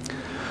mine.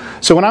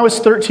 So when I was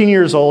 13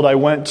 years old, I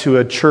went to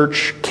a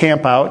church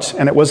camp out,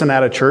 and it wasn't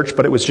at a church,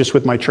 but it was just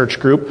with my church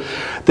group.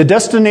 The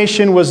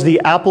destination was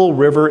the Apple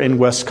River in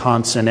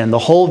Wisconsin, and the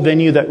whole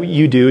venue that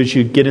you do is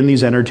you get in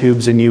these inner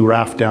tubes and you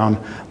raft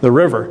down the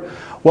river.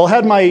 Well,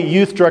 had my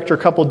youth director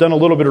couple done a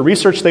little bit of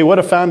research, they would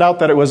have found out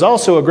that it was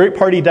also a great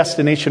party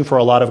destination for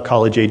a lot of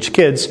college-age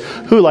kids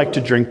who like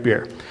to drink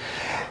beer.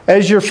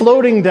 As you're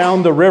floating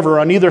down the river,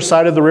 on either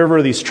side of the river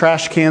are these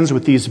trash cans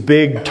with these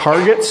big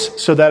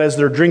targets, so that as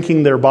they're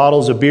drinking their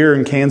bottles of beer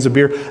and cans of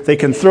beer, they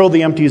can throw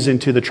the empties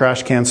into the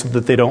trash cans so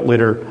that they don't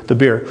litter the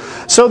beer.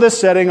 So this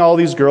setting, all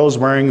these girls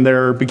wearing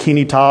their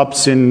bikini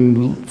tops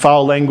and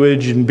foul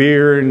language and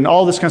beer and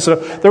all this kind of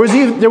stuff. There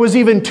was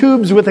even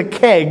tubes with a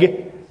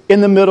keg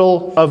in the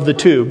middle of the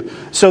tube,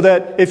 so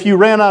that if you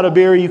ran out of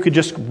beer, you could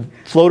just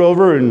float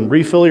over and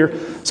refill your...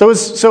 So it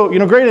was,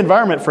 great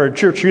environment for a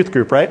church youth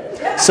group,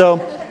 right?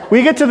 So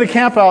we get to the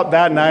camp out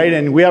that night,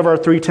 and we have our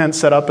 3 tents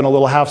set up in a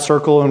little half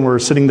circle, and we're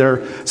sitting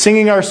there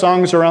singing our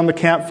songs around the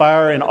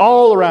campfire, and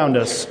all around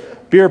us,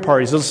 beer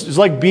parties. It's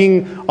like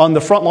being on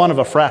the front lawn of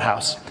a frat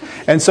house.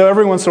 And so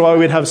every once in a while,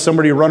 we'd have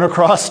somebody run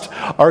across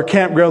our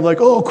campground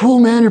like, oh, cool,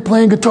 man, you're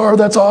playing guitar.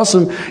 That's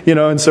awesome.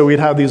 And so we'd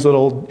have these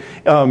little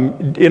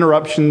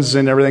interruptions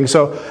and everything.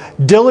 So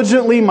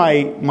diligently,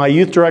 my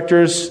youth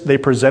directors, they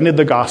presented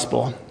the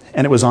gospel.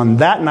 And it was on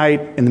that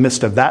night, in the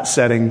midst of that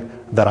setting,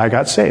 that I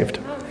got saved.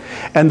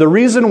 And the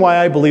reason why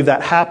I believe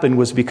that happened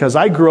was because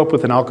I grew up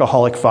with an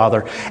alcoholic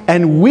father.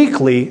 And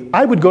weekly,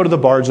 I would go to the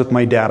bars with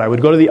my dad. I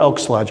would go to the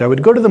Elks Lodge. I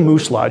would go to the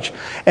Moose Lodge.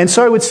 And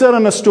so I would sit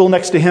on a stool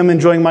next to him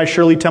enjoying my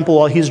Shirley Temple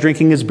while he's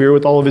drinking his beer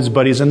with all of his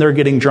buddies, and they're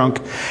getting drunk.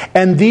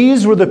 And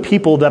these were the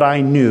people that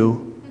I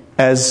knew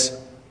as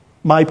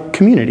my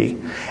community.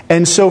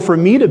 And so for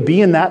me to be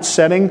in that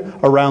setting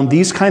around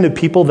these kind of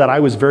people that I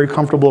was very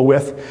comfortable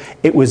with,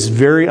 it was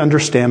very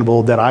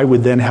understandable that I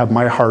would then have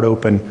my heart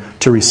open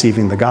to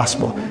receiving the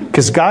gospel.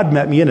 Because God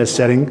met me in a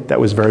setting that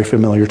was very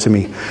familiar to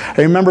me.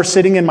 I remember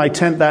sitting in my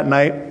tent that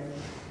night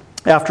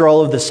after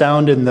all of the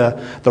sound and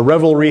the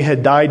revelry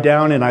had died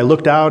down, and I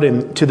looked out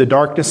into the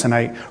darkness, and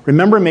I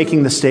remember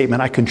making the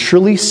statement, I can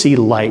truly see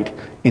light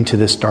into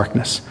this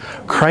darkness.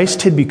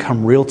 Christ had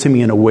become real to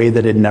me in a way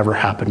that had never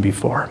happened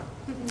before.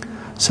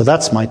 So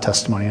that's my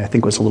testimony. I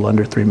think it was a little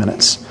under 3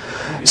 minutes.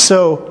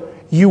 So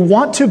you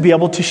want to be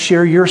able to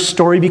share your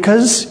story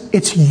because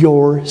it's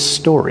your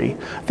story.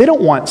 They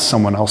don't want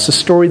someone else's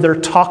story. They're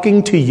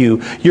talking to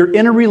you. You're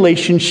in a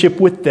relationship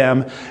with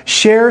them.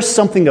 Share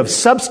something of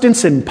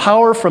substance and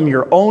power from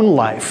your own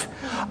life.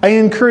 I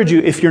encourage you,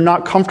 if you're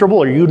not comfortable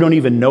or you don't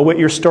even know what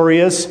your story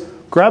is,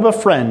 grab a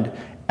friend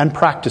and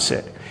practice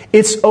it.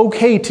 It's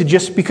okay to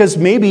just, because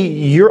maybe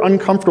you're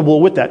uncomfortable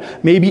with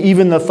that. Maybe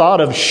even the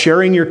thought of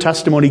sharing your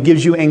testimony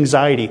gives you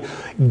anxiety.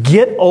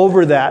 Get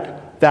over that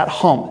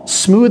hump.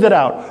 Smooth it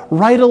out.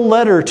 Write a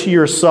letter to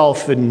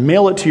yourself and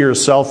mail it to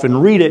yourself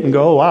and read it and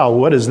go, oh, wow,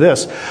 what is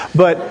this?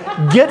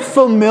 But get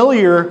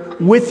familiar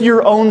with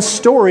your own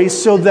story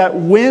so that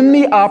when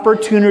the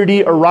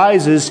opportunity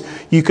arises,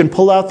 you can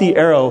pull out the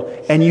arrow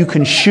and you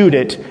can shoot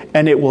it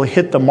and it will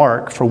hit the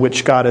mark for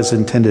which God has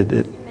intended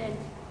it.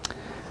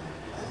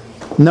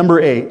 Number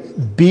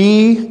 8,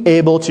 be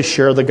able to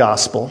share the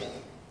gospel.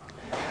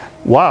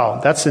 Wow,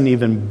 that's an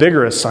even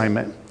bigger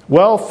assignment.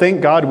 Well,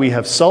 thank God we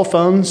have cell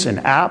phones and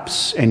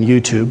apps and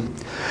YouTube.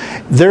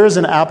 There is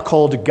an app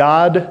called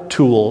God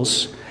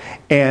Tools,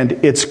 and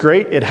it's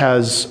great. It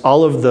has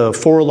all of the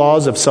 4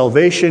 laws of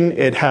salvation.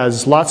 It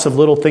has lots of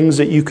little things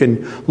that you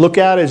can look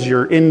at as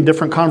you're in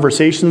different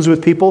conversations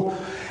with people.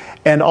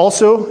 And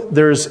also,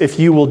 if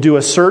you will do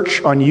a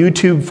search on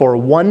YouTube for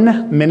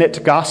 1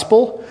 minute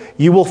gospel,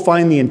 you will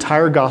find the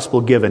entire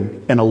gospel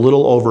given in a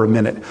little over a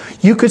minute.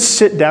 You could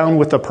sit down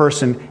with a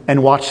person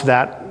and watch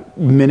that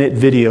minute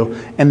video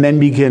and then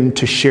begin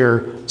to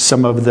share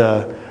some of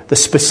the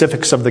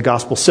specifics of the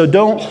gospel. So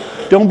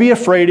don't be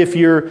afraid if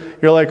you're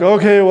like,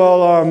 okay,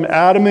 well,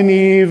 Adam and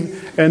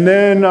Eve, and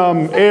then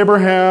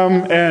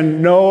Abraham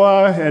and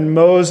Noah and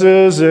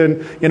Moses,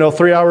 and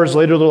 3 hours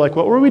later they're like,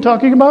 what were we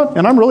talking about?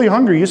 And I'm really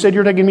hungry. You said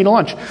you're taking me to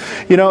lunch.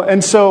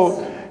 And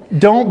so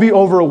don't be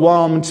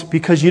overwhelmed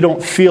because you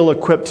don't feel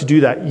equipped to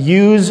do that.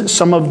 Use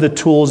some of the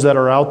tools that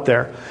are out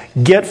there.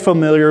 Get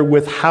familiar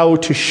with how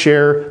to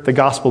share the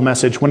gospel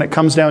message. When it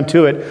comes down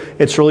to it,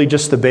 it's really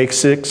just the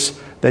basics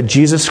that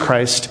Jesus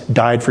Christ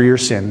died for your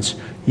sins.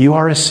 You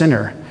are a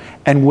sinner.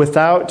 And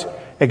without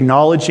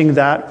acknowledging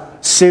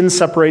that, sin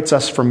separates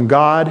us from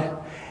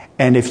God.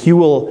 And if you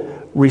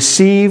will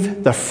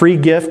receive the free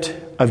gift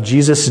of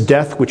Jesus'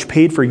 death, which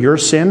paid for your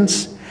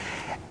sins,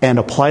 and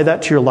apply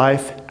that to your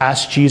life,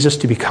 ask Jesus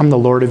to become the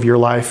Lord of your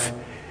life,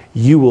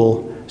 you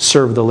will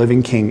serve the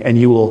living King and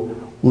you will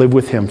live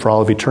with Him for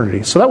all of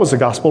eternity. So that was the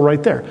gospel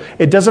right there.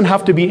 It doesn't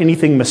have to be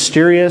anything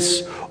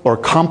mysterious or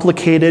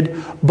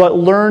complicated, but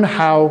learn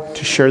how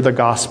to share the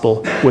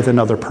gospel with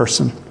another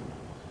person.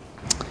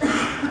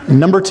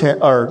 Number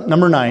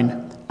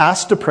 9,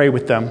 ask to pray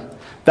with them.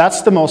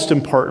 That's the most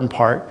important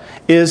part,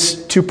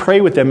 is to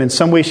pray with them in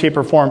some way, shape,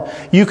 or form.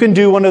 You can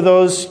do one of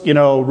those,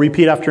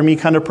 repeat after me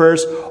kind of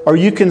prayers, or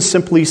you can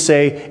simply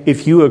say,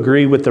 if you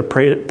agree with the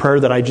prayer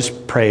that I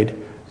just prayed,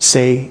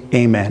 say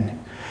amen.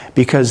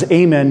 Because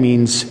amen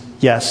means,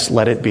 yes,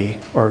 let it be,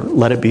 or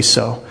let it be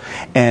so.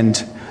 And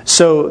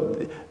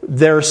so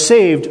they're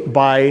saved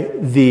by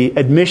the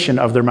admission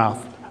of their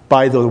mouth,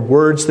 by the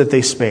words that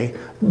they speak.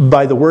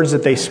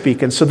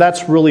 And so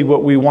that's really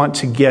what we want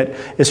to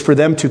get, is for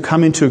them to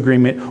come into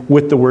agreement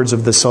with the words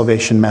of the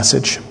salvation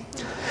message.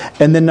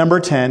 And then number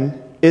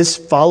 10 is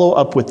follow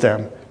up with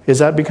them. Is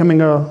that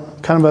becoming a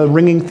kind of a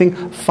ringing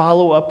thing?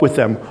 Follow up with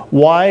them.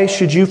 Why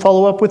should you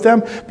follow up with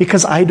them?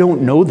 Because I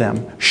don't know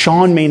them.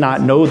 Sean may not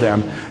know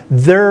them.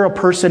 They're a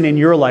person in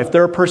your life.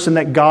 They're a person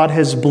that God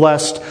has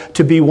blessed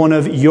to be one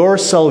of your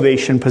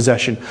salvation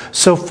possession.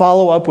 So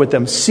follow up with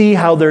them. See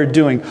how they're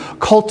doing.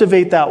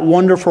 Cultivate that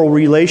wonderful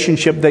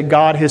relationship that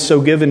God has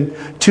so given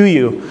to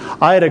you.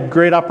 I had a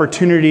great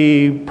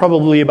opportunity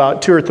probably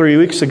about 2 or 3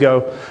 weeks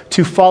ago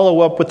to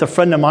follow up with a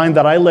friend of mine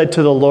that I led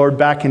to the Lord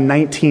back in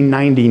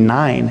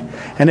 1999.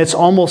 And it's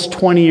almost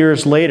 20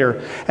 years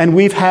later. And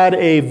we've had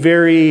a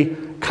very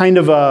kind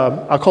of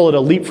I'll call it a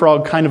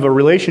leapfrog kind of a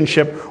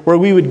relationship where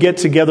we would get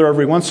together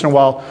every once in a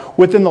while.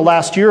 Within the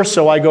last year or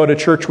so, I go to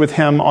church with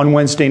him on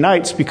Wednesday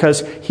nights because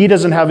he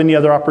doesn't have any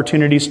other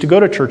opportunities to go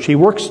to church. He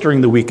works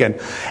during the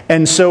weekend.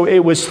 And so it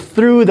was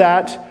through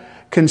that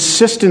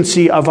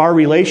consistency of our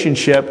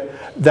relationship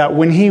that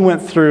when he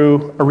went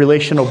through a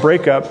relational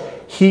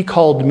breakup, he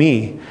called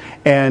me.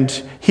 And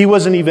he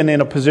wasn't even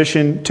in a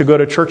position to go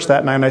to church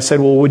that night. And I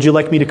said, well, would you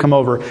like me to come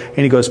over? And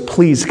he goes,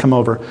 please come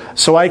over.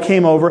 So I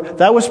came over.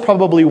 That was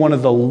probably one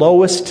of the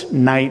lowest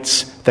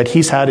nights that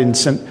he's had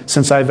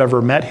since I've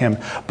ever met him.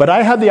 But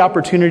I had the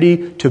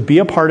opportunity to be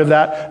a part of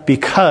that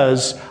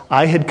because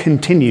I had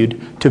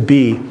continued to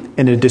be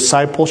in a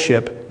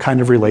discipleship kind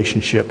of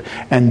relationship.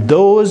 And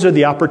those are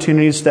the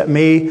opportunities that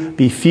may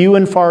be few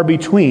and far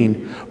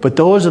between, but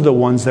those are the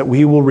ones that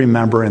we will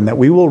remember and that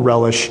we will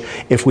relish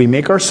if we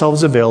make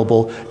ourselves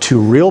available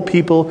to real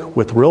people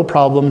with real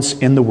problems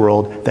in the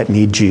world that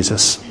need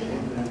Jesus.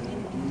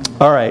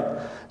 All right,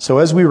 so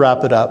as we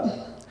wrap it up,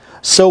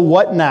 so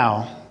what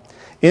now?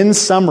 In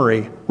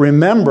summary,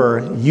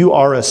 remember you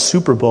are a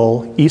Super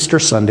Bowl Easter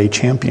Sunday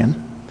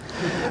champion.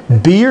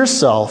 Be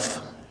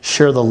yourself,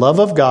 share the love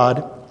of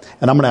God,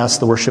 and I'm going to ask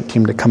the worship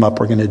team to come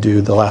up. We're going to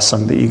do the last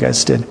song that you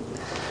guys did.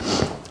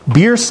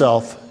 Be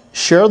yourself,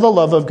 share the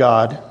love of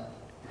God,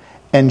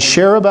 and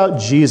share about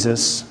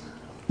Jesus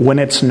when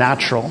it's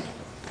natural.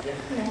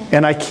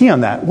 And I key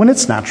on that, when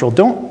it's natural.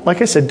 Don't,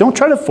 like I said, don't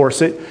try to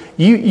force it.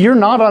 You're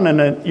not on an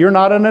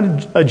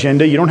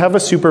agenda. You don't have a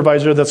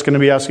supervisor that's going to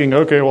be asking,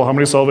 okay, well, how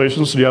many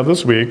salvations do you have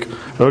this week?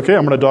 Okay,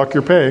 I'm going to dock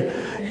your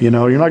pay. You're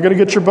not going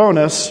to get your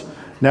bonus.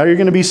 Now you're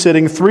going to be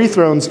sitting 3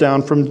 thrones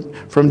down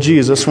from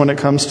Jesus when it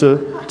comes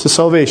to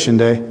Salvation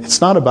Day.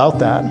 It's not about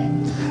that.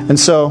 And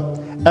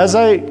so, as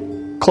I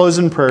close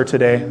in prayer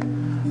today,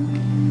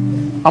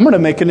 I'm going to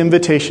make an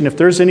invitation. If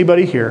there's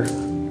anybody here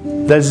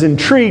that is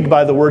intrigued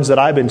by the words that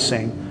I've been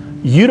saying,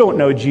 you don't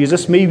know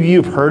Jesus. Maybe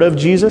you've heard of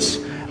Jesus.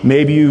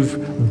 Maybe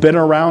you've been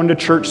around a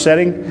church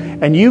setting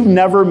and you've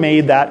never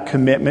made that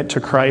commitment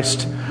to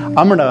Christ.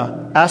 I'm going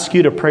to ask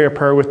you to pray a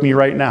prayer with me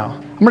right now.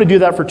 I'm going to do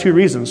that for 2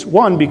 reasons.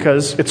 1,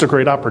 because it's a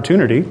great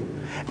opportunity.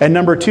 And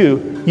number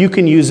 2, you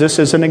can use this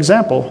as an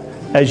example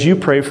as you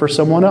pray for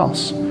someone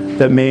else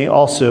that may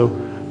also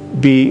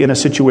be in a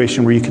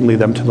situation where you can lead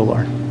them to the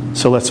Lord.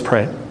 So let's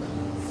pray.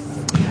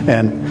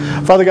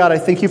 And Father God, I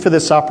thank you for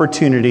this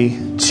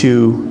opportunity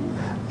to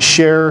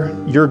share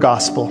your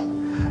gospel,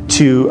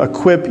 to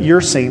equip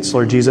your saints,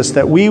 Lord Jesus,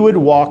 that we would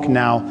walk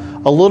now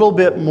a little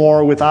bit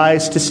more with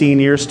eyes to see and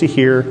ears to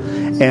hear,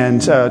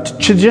 and to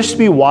just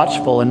be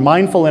watchful and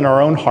mindful in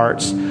our own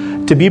hearts,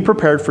 to be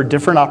prepared for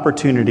different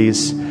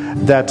opportunities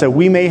that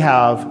we may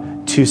have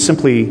to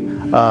simply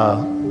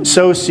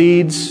sow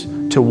seeds,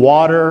 to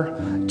water,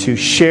 to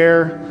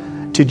share,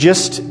 to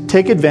just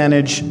take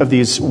advantage of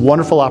these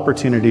wonderful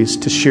opportunities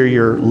to share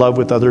your love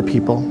with other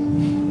people.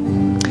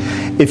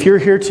 If you're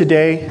here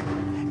today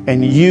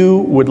and you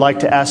would like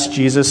to ask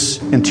Jesus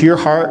into your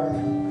heart,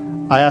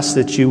 I ask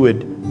that you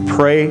would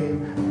pray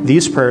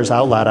these prayers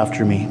out loud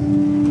after me.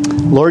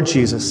 Lord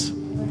Jesus,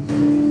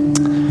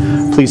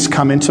 please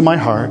come into my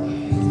heart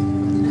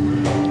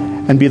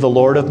and be the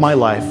Lord of my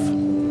life.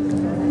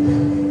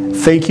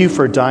 Thank you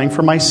for dying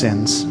for my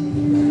sins.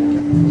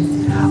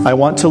 I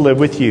want to live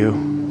with you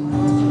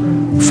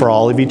for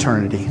all of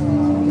eternity.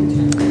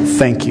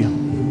 Thank you.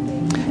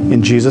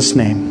 In Jesus'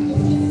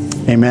 name,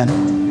 amen.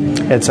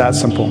 It's that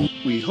simple.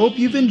 We hope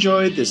you've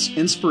enjoyed this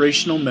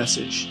inspirational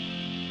message.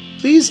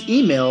 Please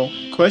email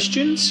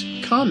questions,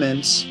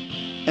 comments,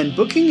 and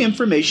booking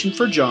information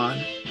for John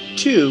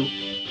to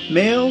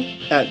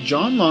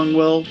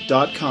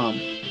mail@johnlongwell.com.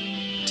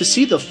 To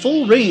see the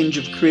full range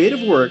of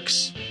creative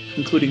works,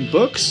 including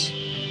books,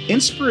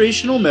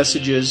 inspirational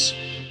messages,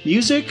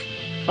 music,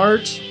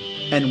 art,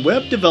 and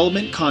web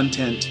development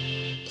content,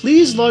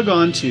 please log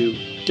on to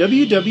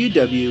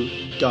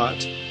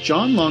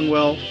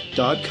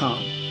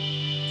www.johnlongwell.com.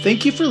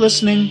 Thank you for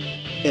listening,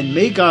 and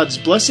may God's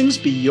blessings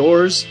be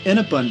yours in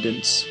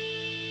abundance.